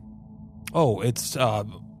come? Oh, it's at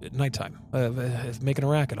nighttime. Making a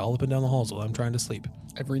racket all up and down the halls while I'm trying to sleep.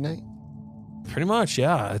 Every night? Pretty much,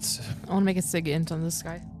 yeah. It's I want to make a sig int on this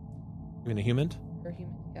guy. you mean a human? Or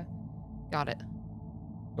human, yeah. Got it.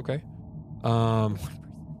 Okay.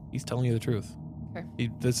 He's telling you the truth. Okay.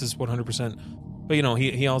 This is 100%. But you know,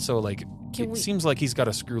 he also like Can we- seems like he's got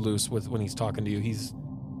a screw loose with when he's talking to you. He's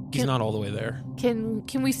not all the way there. Can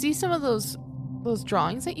we see some of those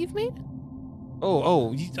drawings that you've made?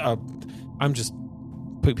 I'm just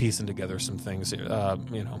piecing together some things. You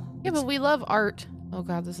know. Yeah, but we love art. Oh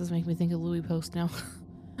God, this is making me think of Louis Post now.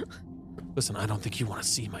 Listen, I don't think you want to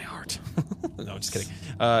see my art. No, just kidding.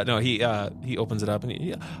 No, he opens it up and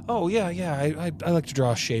I like to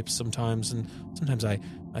draw shapes sometimes, and sometimes I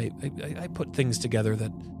put things together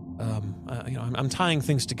that you know, I'm tying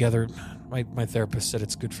things together. My therapist said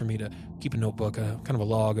it's good for me to keep a notebook, kind of a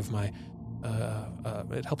log of my.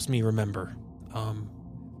 It helps me remember.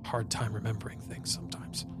 Hard time remembering things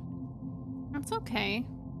sometimes. That's okay.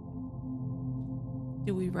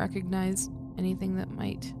 Do we recognize anything that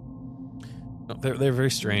might? No, they're very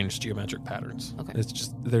strange geometric patterns. Okay. It's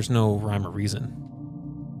just there's no rhyme or reason.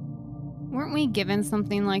 Weren't we given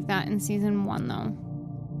something like that in season 1 though?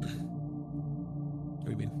 What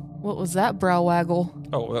do you mean? What was that brow waggle?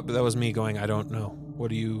 Oh, that was me going, I don't know. What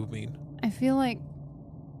do you mean? I feel like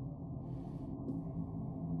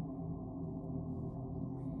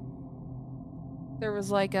There was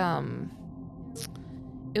like it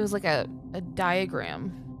was like a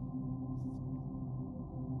diagram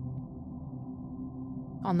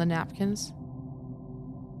on the napkins.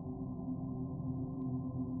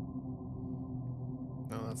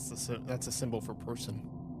 No, that's a symbol for person.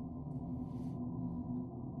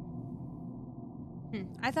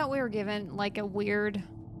 I thought we were given like a weird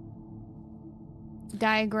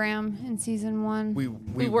diagram in season 1. We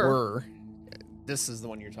We were. This is the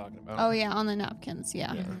one you're talking about. Oh yeah, on the napkins.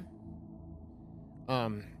 Yeah.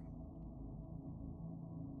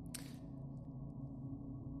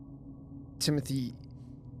 Timothy,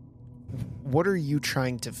 what are you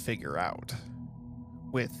trying to figure out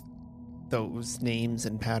with those names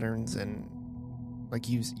and patterns? And like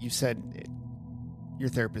you said, your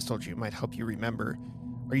therapist told you it might help you remember.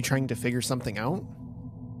 Are you trying to figure something out?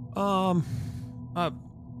 I'm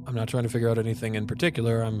not trying to figure out anything in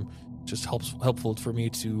particular. I'm just helpful for me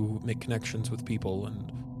to make connections with people,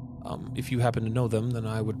 and if you happen to know them, then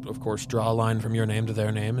I would, of course, draw a line from your name to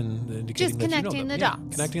their name and indicating Just that you know connecting them. the Yeah,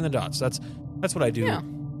 dots. connecting the dots. That's what I do. Yeah.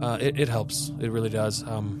 It helps. It really does.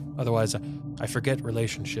 Otherwise, I forget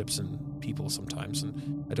relationships and people sometimes,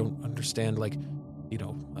 and I don't understand. Like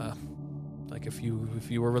if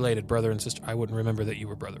you were related, brother and sister, I wouldn't remember that you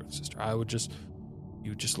were brother and sister.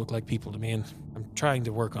 You just look like people to me, and I'm trying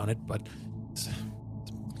to work on it, but it's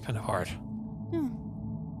kind of hard.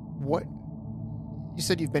 What? You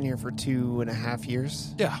said you've been here for 2.5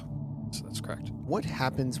 years? Yeah, so that's correct. What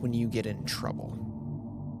happens when you get in trouble?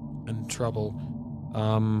 In trouble.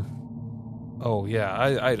 Oh yeah,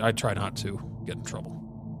 I try not to get in trouble.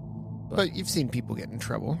 But you've seen people get in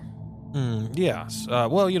trouble. Yes.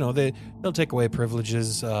 Well, they'll take away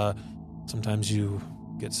privileges. Sometimes you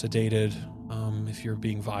get sedated if you're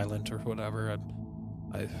being violent or whatever.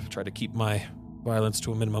 I try to keep my violence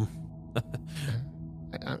to a minimum.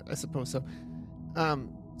 I suppose so.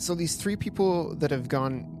 So these 3 people that have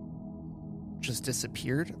just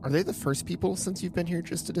disappeared, are they the first people since you've been here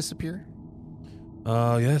just to disappear?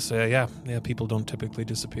 Yes, yeah. People don't typically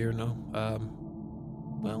disappear. No.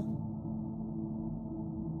 No.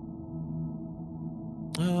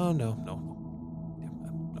 Yeah, no.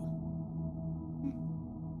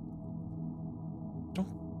 Don't.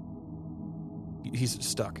 He's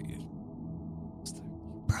stuck.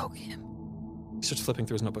 Broke him. He's just flipping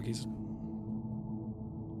through his notebook.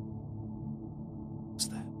 What's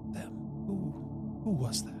that? Them? Who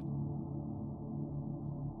was that?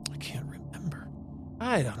 I can't remember.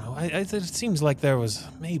 I don't know. It seems like there was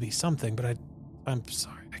maybe something, but I'm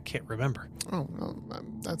sorry, I can't remember. Oh, well,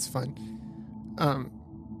 that's fine.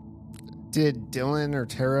 Did Dylan or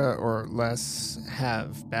Tara or Les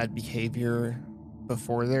have bad behavior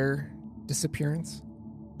before their disappearance?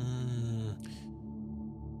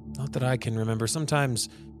 Not that I can remember. Sometimes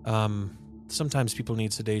people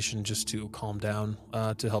need sedation just to calm down,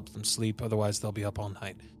 to help them sleep. Otherwise, they'll be up all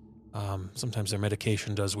night. Sometimes their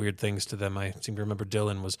medication does weird things to them. I seem to remember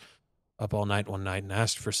Dylan was up all night one night and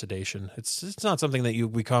asked for sedation. It's not something that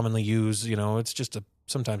we commonly use. It's just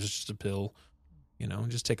sometimes it's just a pill.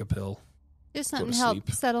 Just take a pill. Just Go to something to help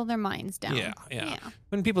sleep. settle their minds down. Yeah.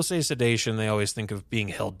 When people say sedation, they always think of being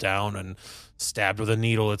held down and stabbed with a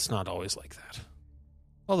needle. It's not always like that.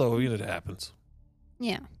 Although, it happens.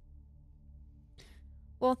 Yeah.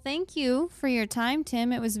 Well, thank you for your time,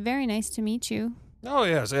 Tim. It was very nice to meet you. Oh,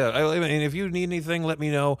 yes. Yeah. I mean, if you need anything, let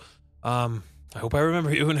me know. I hope I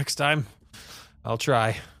remember you next time. I'll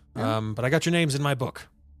try. But I got your names in my book.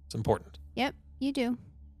 It's important. Yep, you do.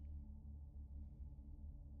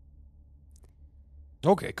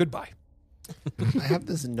 Okay, goodbye. I have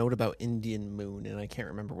this note about Indian Moon, and I can't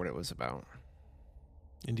remember what it was about.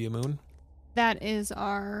 India Moon? That is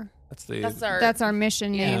our That's our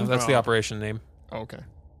mission yeah, name. that's the operation name. Okay.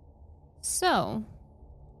 So,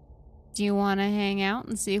 do you want to hang out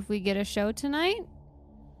and see if we get a show tonight?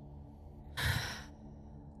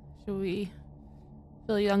 Should we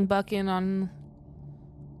fill young Buck in on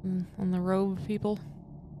the robe people?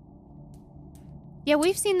 Yeah,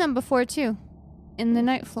 we've seen them before too, in the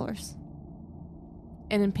night floors.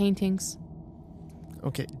 And in paintings.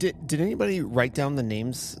 Okay. Did anybody write down the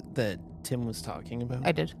names that Tim was talking about?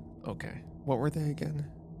 I did. Okay. What were they again?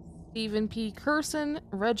 Stephen P. Curson,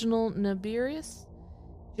 Reginald Nabirius,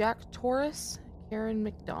 Jack Torres, Karen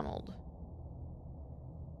McDonald.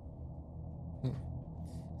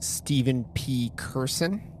 Stephen P.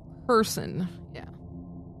 Curson? Person, yeah.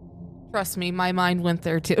 Trust me, my mind went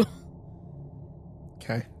there too.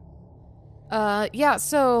 Okay. Yeah,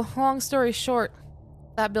 so long story short,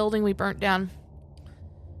 that building we burnt down.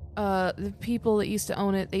 The people that used to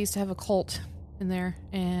own it, they used to have a cult in there,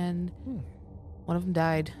 and one of them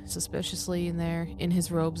died suspiciously in there, in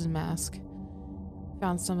his robes and mask.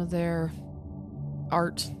 Found some of their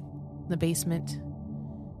art in the basement.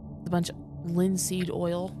 A bunch of linseed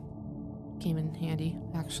oil came in handy,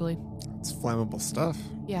 actually. It's flammable stuff.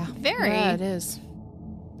 Yeah. Very. Yeah, it is.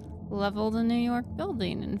 Leveled a New York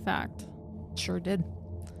building, in fact. Sure did.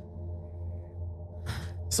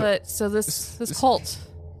 So- But so this cult,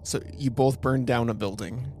 So you both burned down a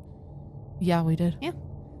building. Yeah, we did.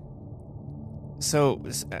 So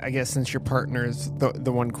I guess since your partners,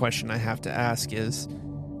 the one question I have to ask is,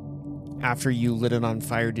 after you lit it on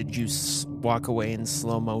fire, did you walk away in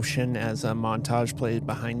slow motion as a montage played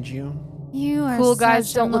behind you? You are Cool guys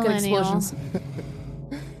such a don't look at millennial. explosions.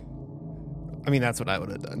 I mean, that's what I would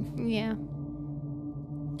have done. Yeah.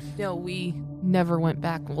 No, we never went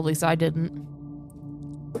back. Well, at least I didn't.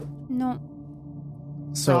 No.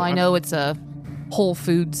 So I know it's a Whole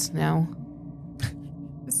Foods now.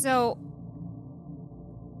 So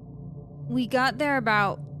we got there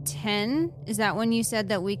about 10. Is that when you said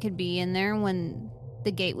that we could be in there when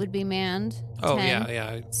the gate would be manned? Oh 10?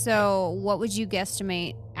 yeah. So what would you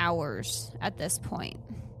guesstimate hours at this point?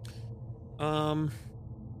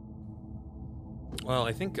 Well,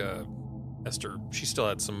 I think Esther, she still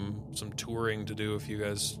had some touring to do if you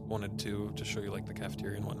guys wanted to show you like the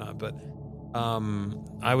cafeteria and whatnot. But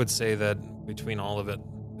I would say that between all of it,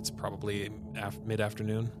 it's probably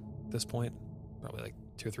mid-afternoon at this point. Probably like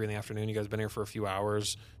 2 or 3 in the afternoon. You guys have been here for a few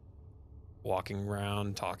hours, walking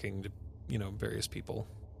around, talking to various people.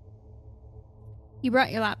 You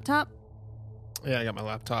brought your laptop? Yeah, I got my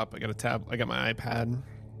laptop. I got a tab. I got my iPad.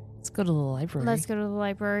 Let's go to the library. Let's go to the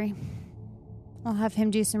library. I'll have him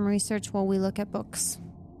do some research while we look at books.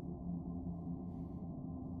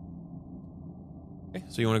 Okay,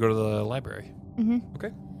 so you want to go to the library? Mm-hmm.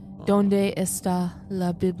 Okay. ¿Dónde está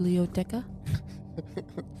la biblioteca?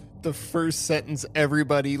 The first sentence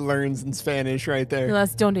everybody learns in Spanish right No, there.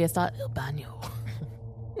 that's ¿Dónde está el baño?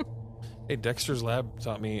 Hey, Dexter's lab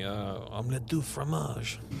taught me omelette du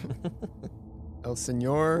fromage. El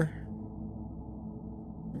Señor,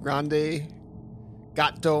 Grande,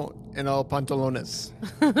 Gato, and El Pantalones.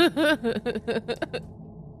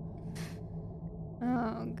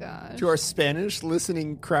 Oh, gosh. To our Spanish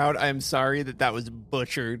listening crowd, I am sorry that was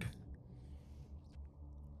butchered.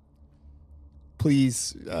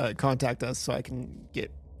 Please contact us so I can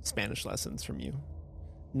get Spanish lessons from you.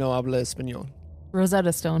 No habla español.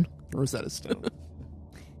 Rosetta Stone. Rosetta Stone.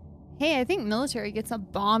 Hey, I think military gets a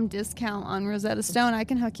bomb discount on Rosetta Stone. I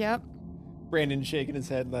can hook you up. Brandon shaking his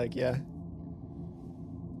head like, yeah.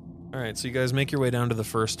 All right, so you guys make your way down to the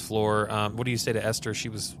first floor. What do you say to Esther?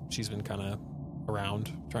 She's been kind of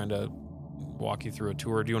around trying to walk you through a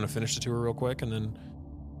tour. Do you want to finish the tour real quick and then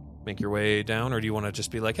make your way down, or do you want to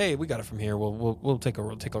just be like, "Hey, we got it from here. We'll take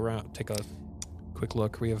a quick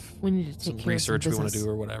look. We have We need to take some care research of we some want to business.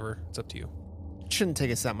 do, or whatever. It's up to you." It shouldn't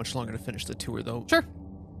take us that much longer to finish the tour, though. Sure.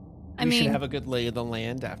 We should have a good lay of the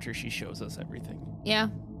land after she shows us everything. Yeah,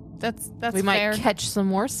 that's We might fair. catch some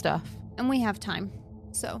more stuff. And we have time.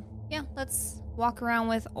 So, yeah, let's walk around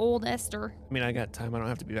with old Esther. I mean, I got time. I don't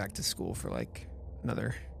have to be back to school for like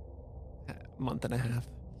another month and a half.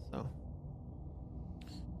 So,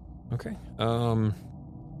 Okay. you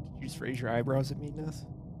just raise your eyebrows at me, Ness.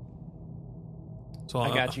 So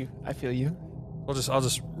I got you. I feel you. I'll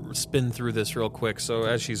just spin through this real quick. So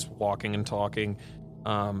as she's walking and talking,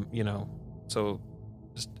 so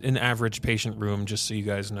just an average patient room, just so you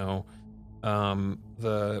guys know,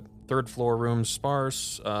 the third floor room's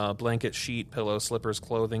sparse, blanket, sheet, pillow, slippers,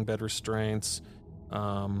 clothing, bed restraints.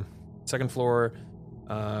 Second floor,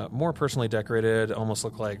 more personally decorated, almost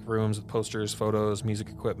look like rooms with posters, photos, music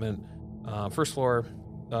equipment. First floor,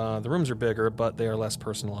 the rooms are bigger, but they are less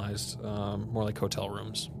personalized, more like hotel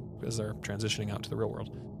rooms, because they're transitioning out to the real world.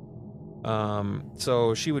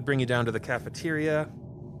 So she would bring you down to the cafeteria,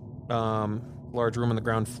 large room on the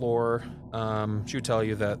ground floor. She would tell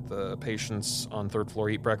you that the patients on third floor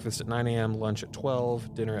eat breakfast at 9 a.m., lunch at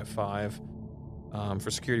 12, dinner at 5.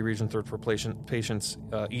 For security reason, third floor patients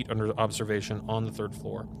eat under observation on the third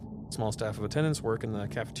floor. Small staff of attendants work in the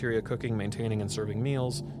cafeteria cooking, maintaining, and serving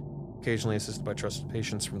meals, occasionally assisted by trusted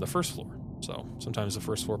patients from the first floor. So sometimes the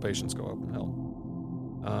first floor patients go up and help.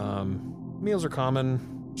 Meals are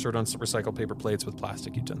common, served on recycled paper plates with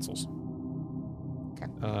plastic utensils.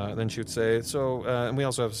 Okay. Then she would say, and we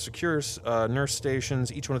also have secure nurse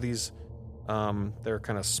stations. Each one of these, they're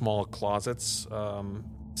kind of small closets,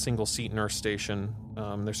 single seat nurse station.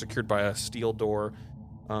 They're secured by a steel door.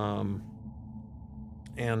 And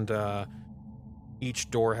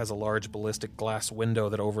each door has a large ballistic glass window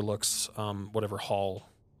that overlooks whatever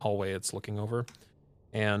hallway it's looking over.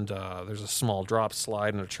 And there's a small drop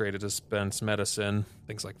slide and a tray to dispense medicine,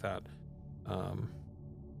 things like that.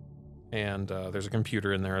 And there's a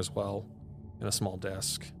computer in there as well, and a small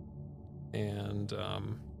desk. And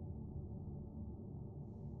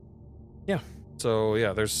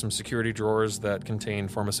there's some security drawers that contain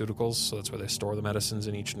pharmaceuticals, so that's where they store the medicines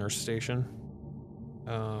in each nurse station.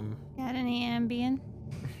 Got any Ambien?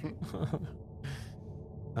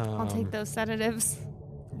 I'll take those sedatives.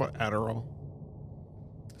 What, Adderall?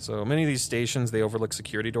 So many of these stations, they overlook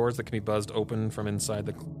security doors that can be buzzed open from inside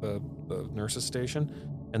the nurse's station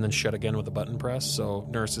and then shut again with a button press. So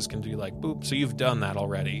nurses can do like, boop. So you've done that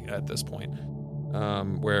already at this point,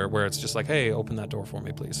 where it's just like, hey, open that door for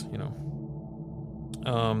me, please. You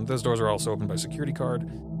know, those doors are also opened by security card.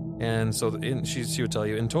 And so she would tell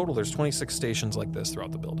you, in total, there's 26 stations like this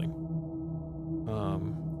throughout the building.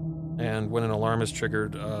 And when an alarm is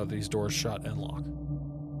triggered, these doors shut and lock.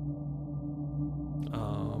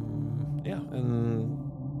 Yeah,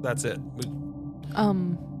 and that's it.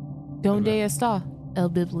 Donde está el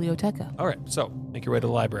biblioteca? All right, so make your way to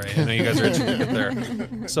the library. I know you guys are itching to get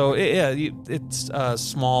there. So it's a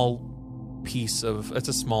small piece of, it's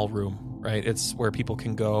a small room, right? It's where people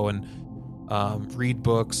can go and read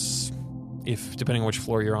books. If depending on which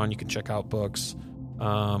floor you're on, you can check out books.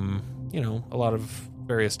 You know, a lot of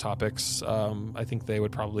various topics. I think they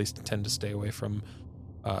would probably tend to stay away from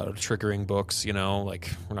triggering books. You know,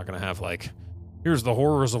 like we're not going to have like, here's the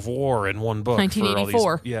horrors of war in one book.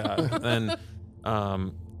 1984. For all these,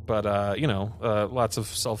 and but you know, lots of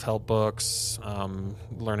self-help books,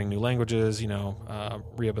 learning new languages. You know,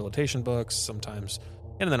 rehabilitation books sometimes,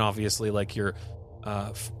 and then obviously like your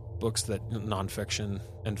books that nonfiction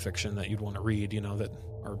and fiction that you'd want to read. You know, that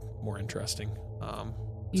are more interesting. What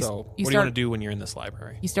do you want to do when you're in this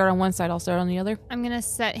library? You start on one side, I'll start on the other. I'm going to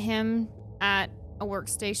set him at a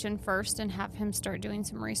workstation first and have him start doing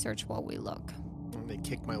some research while we look. They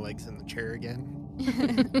kick my legs in the chair again.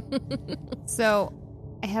 So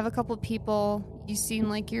I have a couple people. You seem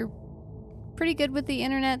like you're pretty good with the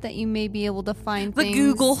internet, that you may be able to find The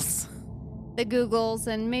things. The Googles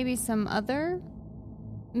and maybe some other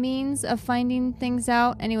means of finding things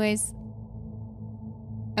out. Anyways,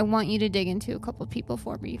 I want you to dig into a couple people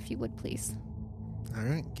for me, if you would, please. All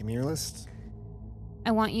right, give me your list.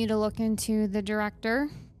 I want you to look into the director,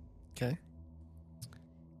 Okay.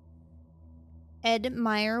 Ed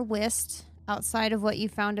Meyer Wist, outside of what you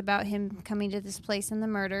found about him coming to this place and the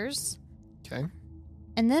murders. Okay.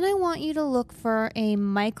 And then I want you to look for a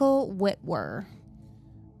Michael Whitwer.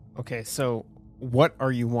 Okay, so what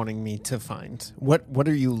are you wanting me to find? What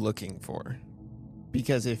are you looking for?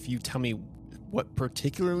 Because if you tell me what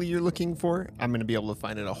particularly you're looking for, I'm going to be able to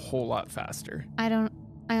find it a whole lot faster. I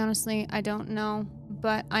honestly don't know,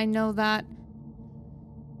 but I know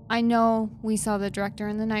we saw the director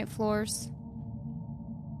in the night floors.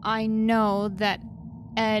 I know that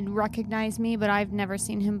Ed recognized me, but I've never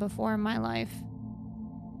seen him before in my life.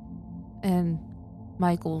 And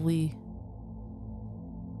Michael, we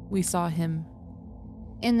saw him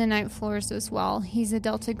In the night floors as well. He's a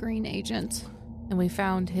Delta Green agent. and we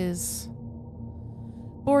found his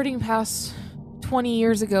boarding pass 20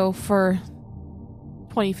 years ago for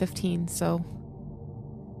 2015. So,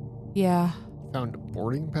 yeah, Found a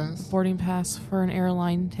boarding pass? boarding pass for an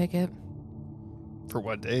airline ticket. For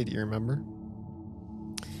what day? Do you remember?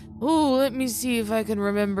 Oh, let me see if I can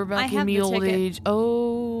remember back have in the the old ticket. age.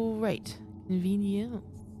 Oh, right. Convenient.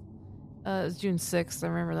 It was June 6th. I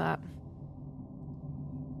remember that.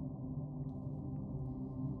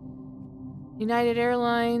 United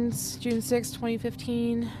Airlines, June 6th,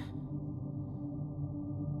 2015.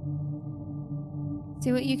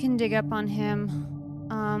 See what you can dig up on him.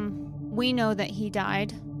 We know that he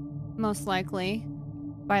died, most likely,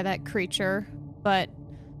 by that creature, but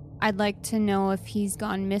I'd like to know if he's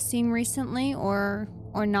gone missing recently or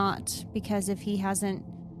not, because if he hasn't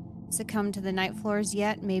succumbed to the night floors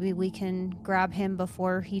yet, maybe we can grab him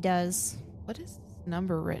before he does. What is this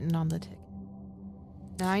number written on the ticket?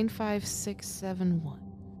 95671.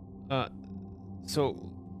 So,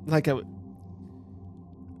 like, I'm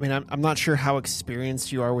not sure how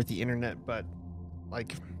experienced you are with the internet, but,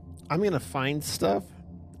 like, I'm going to find stuff,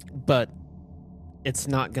 but it's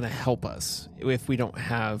not going to help us if we don't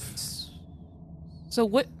have... So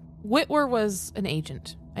Whitwer was an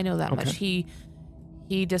agent. I know that Okay. much. He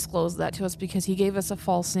disclosed that to us because he gave us a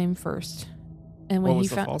false name first. And when What was he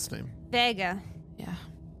the found false name? Vega. Yeah.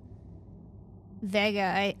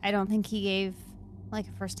 Vega. I don't think he gave, like,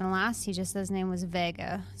 a first and last. He just said his name was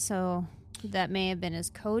Vega. So that may have been his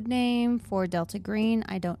code name for Delta Green.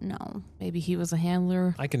 I don't know. Maybe he was a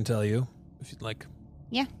handler. I can tell you if you'd like.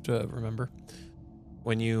 Yeah. To remember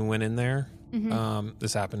when you went in there. Mhm.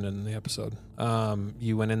 This happened in the episode.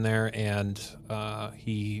 You went in there and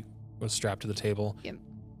he was strapped to the table. Yep.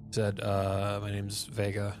 Said, "My name's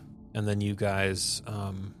Vega," and then you guys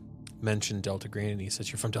mentioned Delta Green, and he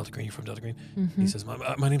says, "You're from Delta Green. You're from Delta Green." Mm-hmm. He says,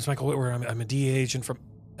 "My name's Michael Whitwer. I'm a DEA agent from,"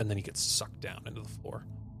 and then he gets sucked down into the floor.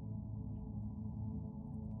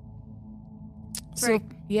 So, Right.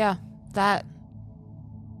 yeah, that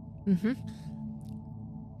Mm-hmm.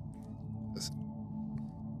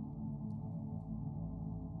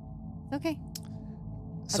 Okay.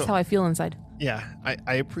 That's how I feel inside. Yeah,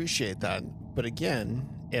 I appreciate that. But again,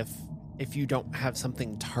 if you don't have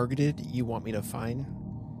something targeted you want me to find,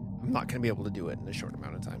 I'm not going to be able to do it in a short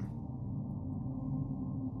amount of time.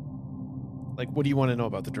 Like, what do you want to know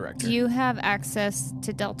about the director? Do you have access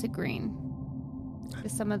to Delta Green? To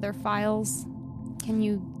some of their files? Can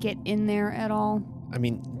you get in there at all? I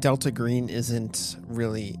mean, Delta Green isn't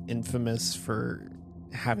really infamous for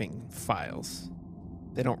having files.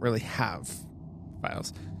 They don't really have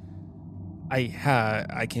files.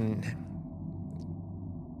 I can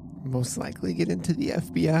most likely get into the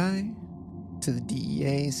FBI, to the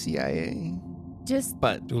DEA, CIA.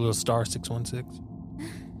 But do a little star 616.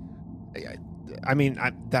 I mean,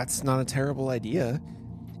 that's not a terrible idea.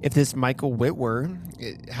 If this Michael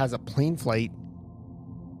Whitwer has a plane flight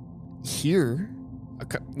here,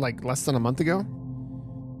 like less than a month ago,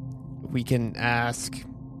 we can ask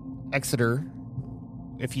Exeter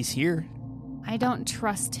if he's here. I don't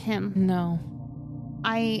trust him. No.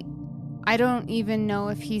 I don't even know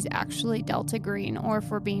if he's actually Delta Green or if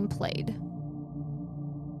we're being played.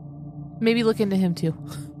 Maybe look into him too.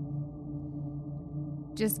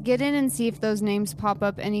 Just get in and see if those names pop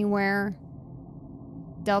up anywhere.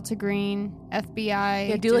 Delta Green, FBI.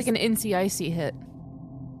 Yeah, do like an NCIC hit.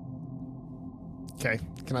 Okay.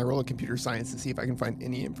 Can I roll a computer science to see if I can find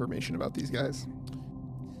any information about these guys?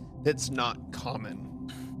 That's not common.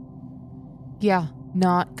 Yeah,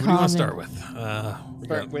 not What do you common. want to start with? We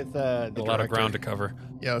Start got with the a lot of director. ground to cover.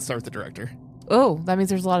 Yeah, let's start with the director. Oh, that means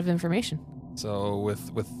there's a lot of information. So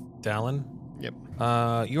with Dallin, Yep.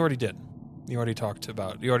 you already did. You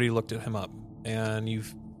already looked at him up, and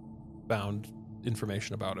you've found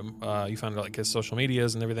information about him. You found like his social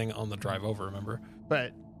medias and everything on the drive over. Remember?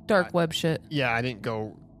 But Dark web shit. yeah, I didn't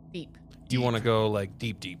go Deep. You want to go like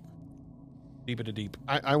deep into deep.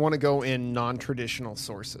 I want to go in non-traditional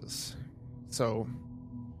sources. So,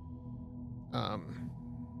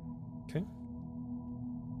 Okay.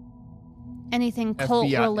 Anything cult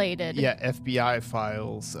FBI related. Yeah, FBI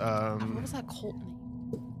files, What was that cult name?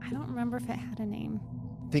 I don't remember if it had a name.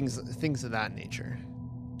 things of that nature.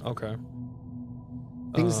 Okay.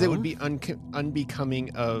 Things that would be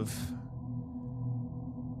unbecoming of.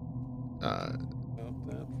 About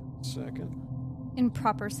that for a second. In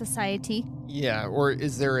proper society. Yeah, or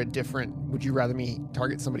is there a different? Would you rather me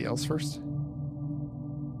target somebody else first?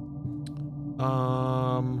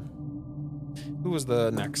 Who was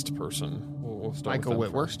the next person? We'll start Michael with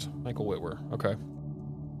them Whitwer. first. Michael Whitwer. Okay.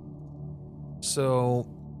 So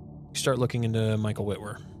you start looking into Michael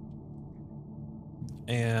Whitwer,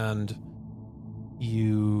 and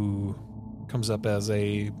you comes up as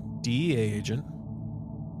a DEA agent,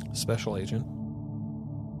 special agent,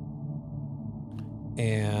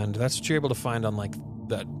 and that's what you're able to find on like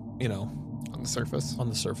that, On the surface. on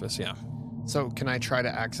the surface. Yeah. So can I try to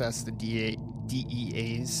access the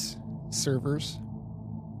DEA's servers,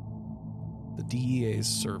 The DEA's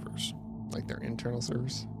servers. like their internal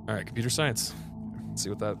servers? All right, computer science. Let's see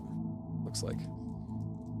what that looks like.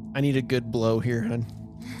 I need a good blow here, hun.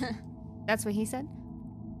 That's what he said?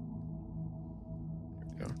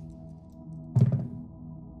 There we go.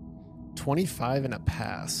 25 and a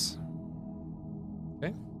pass.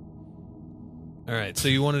 All right, so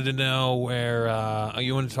you wanted to know where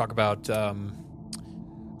you wanted to talk about. I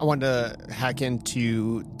wanted to hack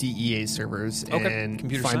into DEA servers Okay, and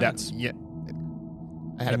computer find science. out. Yeah,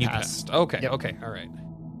 I had and a you pass. passed. Okay, Yep. okay, all right.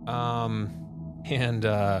 And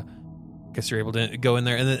guess you're able to go in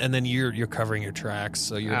there, and then you're covering your tracks,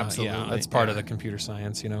 so you're Absolutely, Not, yeah, that's part of yeah. the computer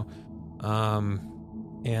science,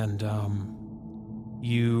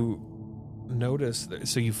 you notice that,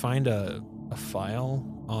 so you find a file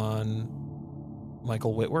on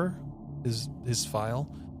Michael Whitwer, his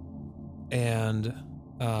file, and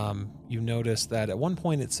you notice that at one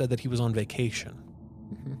point it said that he was on vacation.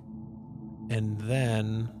 Mhm. And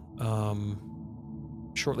then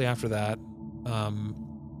shortly after that,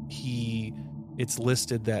 it's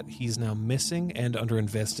listed that he's now missing and under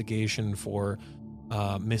investigation for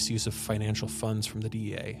misuse of financial funds from the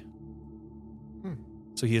DEA. Hmm.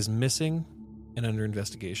 So he is missing and under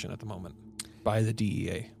investigation at the moment by the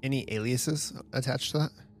DEA. Any aliases attached to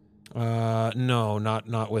that? No,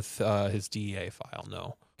 not with his DEA file.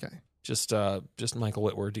 No, Okay. just Michael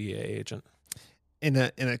Whitwer, DEA agent. In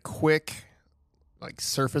a quick, like,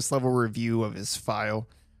 surface level review of his file,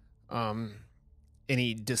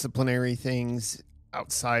 any disciplinary things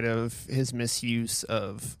outside of his misuse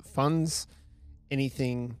of funds?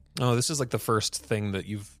 Anything? Oh, this is like the first thing that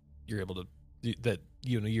you're able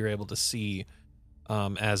to see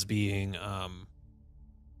as being,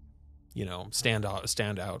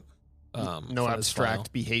 standout. No for his file.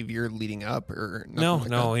 abstract behavior leading up or nothing No, like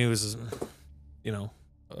no, that? he was,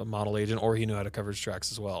 a model agent, or he knew how to coverage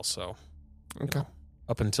tracks as well. So, Okay.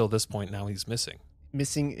 Up until this point, now he's missing.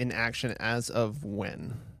 Missing in action as of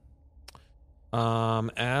when?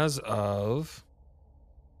 As of,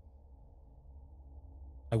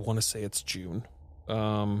 I want to say it's June.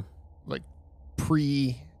 Like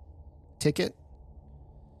pre-ticket?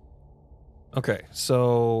 Okay,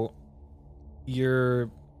 so you're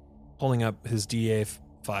pulling up his DA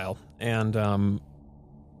file, and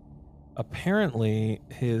apparently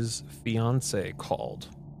his fiance called.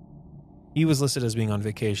 He was listed as being on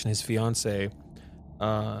vacation. His fiance,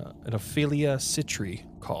 an Ophelia Citri,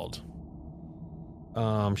 called.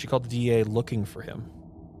 She called the DA looking for him.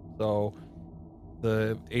 So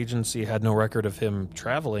the agency had no record of him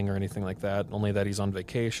traveling or anything like that, only that he's on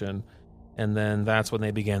vacation. And then that's when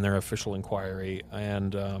they began their official inquiry,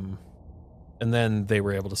 and then they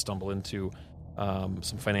were able to stumble into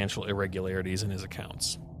some financial irregularities in his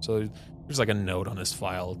accounts. So there's like a note on his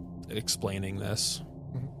file explaining this.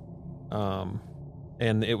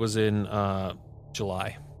 And it was in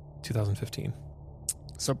July 2015.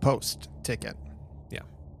 So post-ticket. Yeah.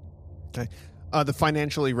 Okay. The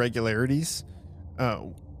financial irregularities,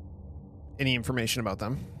 any information about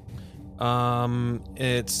them?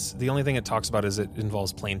 It's the only thing it talks about is it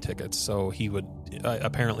involves plane tickets. So he would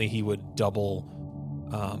apparently he would double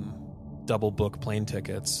book plane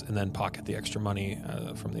tickets and then pocket the extra money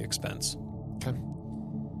from the expense. Okay.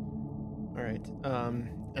 All right.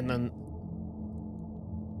 And then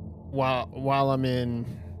while I'm in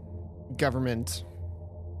government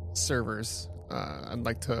servers, I'd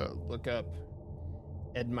like to look up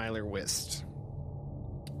Ed Myler Wist.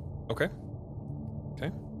 Okay.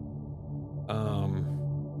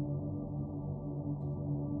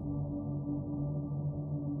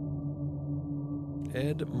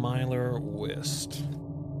 Ed Myler Wist.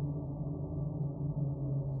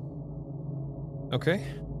 Okay.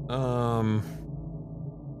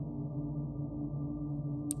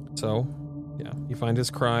 So, yeah, you find his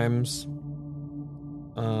crimes.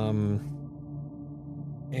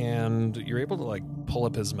 And you're able to like pull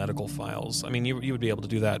up his medical files. I mean, you would be able to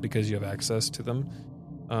do that because you have access to them.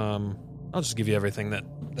 I'll just give you everything that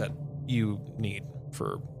you need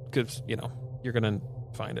for, because you're gonna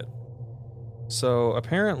find it. So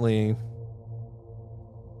apparently,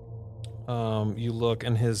 you look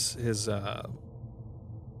and his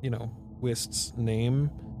Wist's name,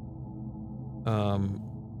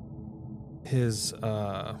 his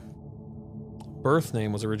birth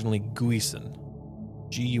name was originally Guison.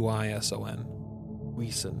 Guison.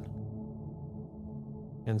 Guison.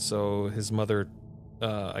 And so his mother,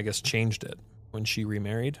 I guess, changed it when she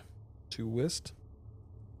remarried to Wist.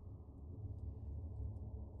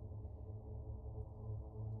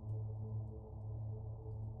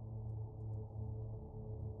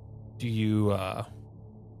 Do you,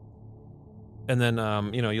 and then,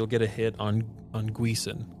 you'll get a hit on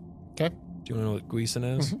Guison. Okay. Do you want to know what Guison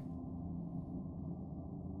is? Mm-hmm.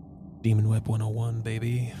 Demon Web 101,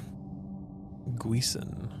 baby.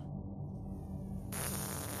 Guison.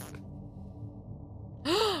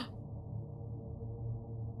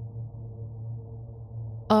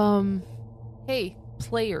 Hey,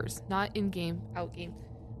 players, not in game, out game.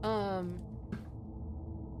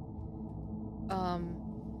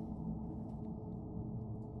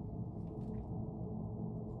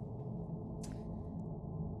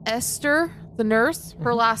 Esther, the nurse,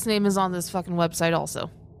 her last name is on this fucking website also.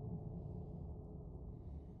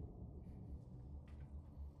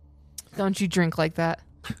 Don't you drink like that.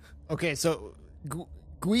 Okay, so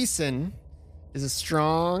Guison is a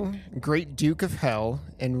strong great duke of hell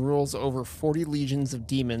and rules over 40 legions of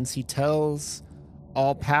demons. He tells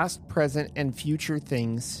all past, present, and future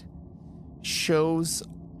things, shows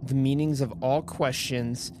the meanings of all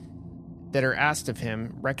questions that are asked of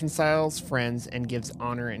him, reconciles friends, and gives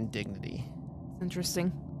honor and dignity.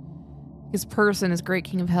 Interesting. His person is Great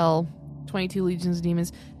King of Hell, 22 legions of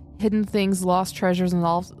demons, hidden things, lost treasures, and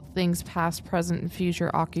all things past, present, and future,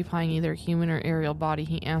 occupying either human or aerial body.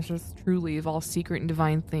 He answers truly of all secret and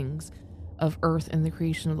divine things of earth and the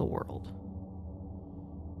creation of the world.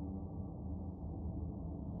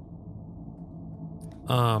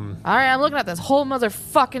 All right, I'm looking at this whole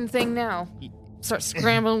motherfucking thing now. Start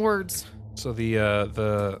scrambling words. So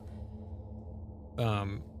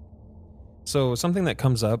so something that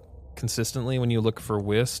comes up consistently when you look for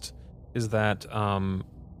Wist is that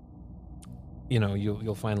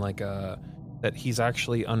you'll find like that he's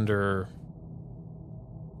actually under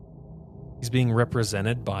He's being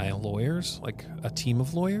represented by lawyers, like a team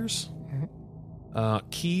of lawyers.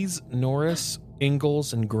 Keyes, Norris,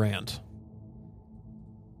 Ingalls, and Grant.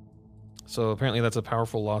 So apparently that's a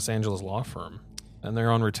powerful Los Angeles law firm, and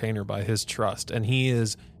they're on retainer by his trust, and he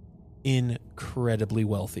is incredibly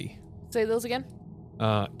wealthy. Say those again.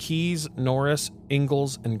 Keyes, Norris,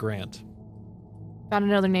 Ingalls, and Grant. Found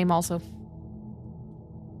another name also.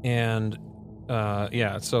 And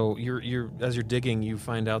so you're as you're digging, you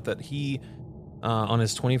find out that he, on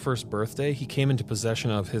his 21st birthday, he came into possession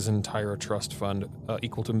of his entire trust fund,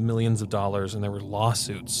 equal to millions of dollars, and there were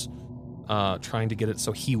lawsuits trying to get it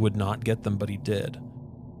so he would not get them, but he did.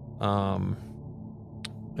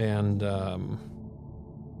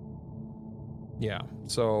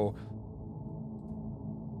 So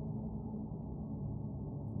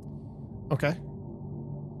Okay.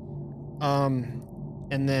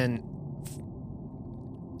 And then,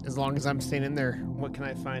 as long as I'm staying in there, what can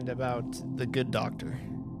I find about the good doctor?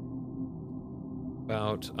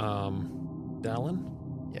 about Dallin?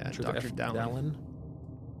 Yeah, Dr. Dr. F. Dallin.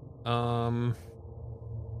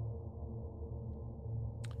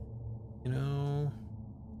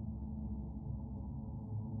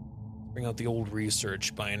 Bring out the old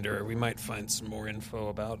research binder. We might find some more info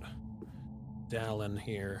about Dallin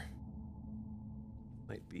here.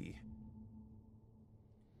 Might be.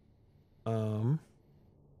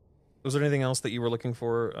 Was there anything else that you were looking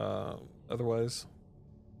for otherwise?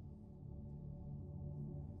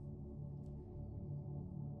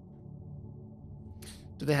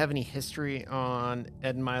 Do they have any history on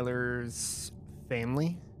Ed Myler's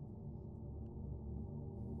family?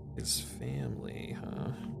 His family,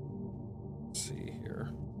 huh? Let's see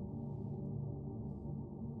here.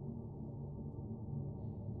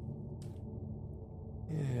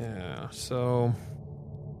 Yeah, so...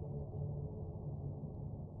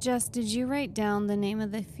 Jess, did you write down the name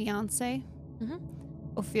of the fiance? Mm-hmm.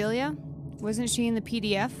 Ophelia? Wasn't she in the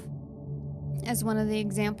PDF as one of the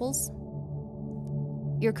examples?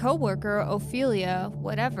 Your coworker, Ophelia,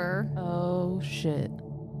 whatever. Oh, shit.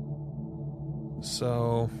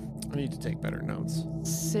 So... I need to take better notes.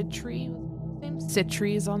 Citri? What's his name?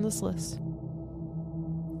 Citri is on this list.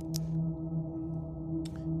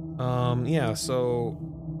 Yeah, so...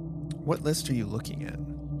 What list are you looking at?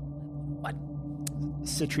 What?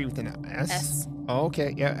 Citri with an S? S. Oh,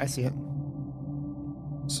 okay. Yeah, I see it.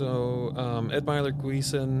 So, Ed Myler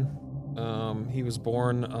Gleason, he was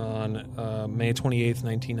born on May 28th,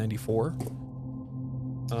 1994.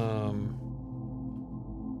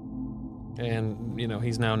 And,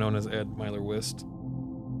 he's now known as Ed Myler Wist.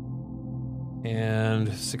 And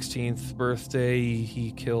 16th birthday,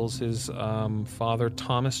 he kills his father,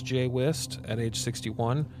 Thomas J. Wist, at age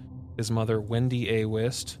 61. His mother, Wendy A.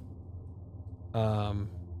 Wist,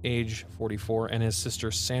 age 44. And his sister,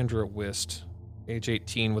 Sandra Wist, age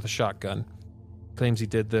 18, with a shotgun. Claims he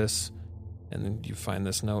did this, and then you find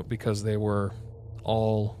this note, because they were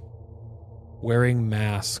all wearing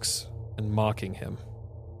masks and mocking him.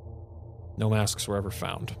 No masks were ever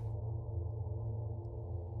found.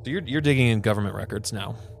 So you're digging in government records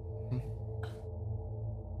now.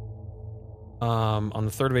 On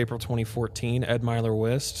the 3rd of April 2014, Ed Myler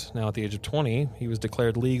Wist, now at the age of 20, he was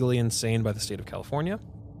declared legally insane by the state of California.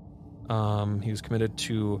 He was committed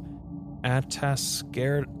to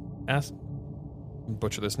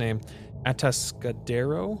butcher this name,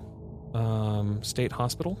 Atascadero State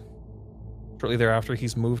Hospital. Shortly thereafter,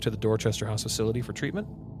 he's moved to the Dorchester House facility for treatment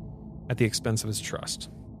at the expense of his trust.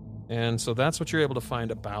 And so that's what you're able to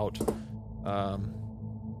find about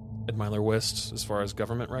Ed Myler Wist as far as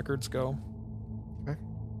government records go. Okay.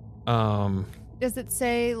 Does it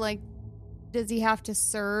say, does he have to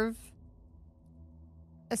serve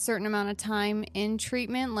a certain amount of time in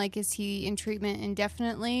treatment? Is he in treatment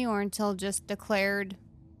indefinitely or until just declared?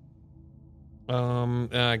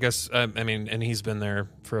 I guess, and he's been there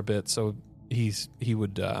for a bit, so he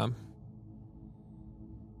would, I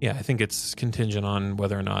think it's contingent on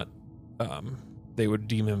whether or not they would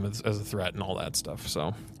deem him as a threat and all that stuff,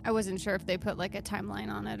 so. I wasn't sure if they put a timeline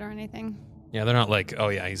on it or anything. Yeah, they're not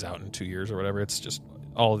he's out in 2 years or whatever. It's just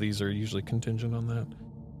all of these are usually contingent on that.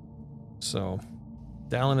 So,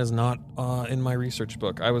 Dallin is not in my research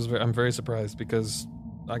book. I'm very surprised because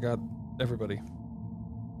I got everybody.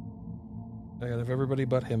 I got everybody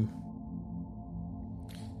but him.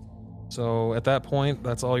 So at that point,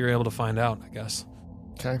 that's all you're able to find out, I guess.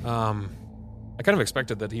 Okay. I kind of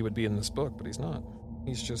expected that he would be in this book, but he's not.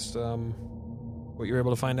 He's just what you're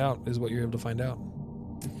able to find out is what you're able to find out.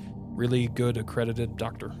 Really good accredited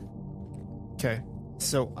doctor. Okay.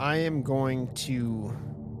 So I am going to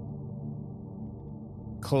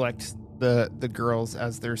collect the girls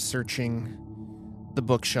as they're searching the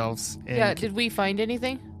bookshelves. And Yeah, did we find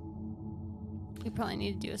anything? We probably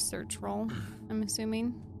need to do a search roll, I'm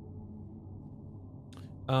assuming.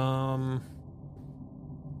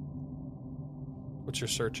 What's your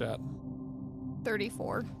search at?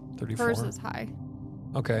 34. 34. Hers is high.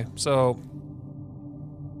 Okay, so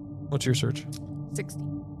what's your search? 60.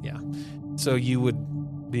 So you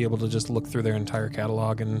would be able to just look through their entire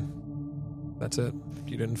catalog and that's it?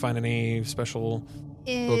 You didn't find any special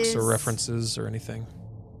books or Is references or anything?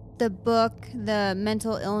 the book, The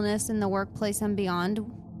Mental Illness in the Workplace and Beyond,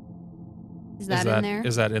 is that in there?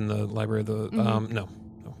 Is that in the library of the... Mhm. No.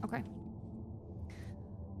 Okay.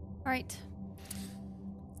 All right.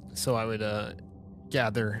 So I would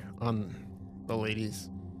gather on the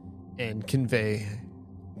ladies and convey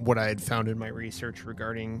what I had found in my research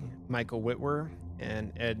regarding Michael Whitwer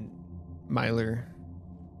and Ed Myler,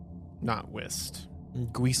 not Wist.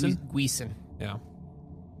 Gleason? Gleason. Yeah.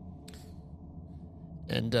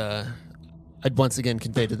 And I'd once again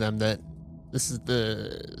convey to them that this is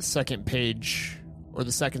the second page or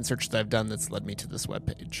the second search that I've done that's led me to this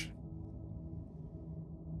webpage.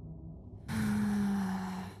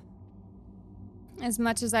 As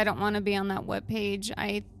much as I don't want to be on that webpage,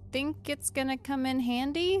 I think it's going to come in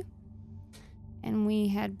handy. And we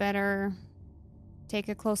had better take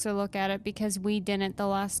a closer look at it because we didn't the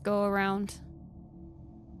last go around.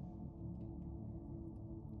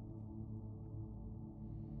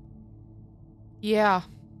 Yeah.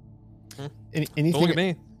 Anything? Don't look at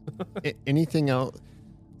me. Anything else?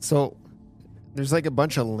 So there's like a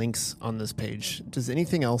bunch of links on this page. Does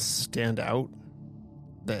anything else stand out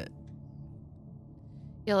that...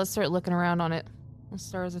 Yeah, let's start looking around on it. Let's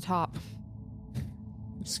start at the top.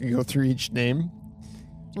 Just gonna go through each name?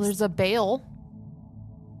 Well, there's a Bale.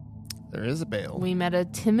 There is a Bale. We met a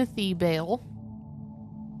Timothy Bale.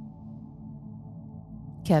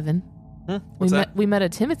 Kevin. What's that? We met a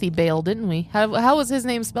Timothy Bale, didn't we? How was his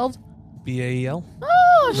name spelled? B-A-E-L?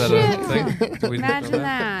 Oh, Is that shit. a thing? Do we know Imagine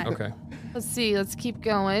that. Okay. Let's see. Let's keep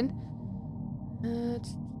going.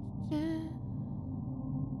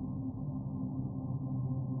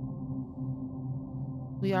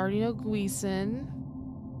 We already know Gleason.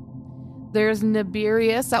 There's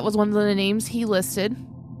Nabirius. That was one of the names he listed.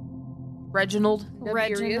 Reginald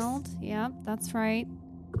Nabirius. Reginald. Yep, that's right.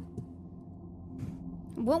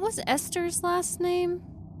 What was Esther's last name?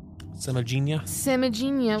 Semagenia?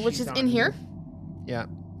 Simagenia, which She's is on in here. Yeah.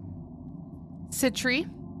 Citri.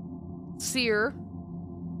 Seer.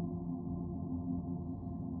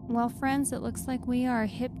 Well, friends, it looks like we are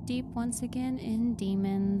hip deep once again in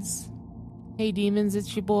demons. Hey, demons,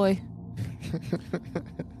 it's your boy.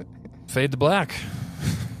 Fade to black.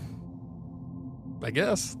 I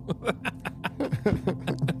guess.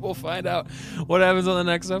 We'll find out what happens on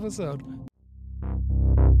the next episode.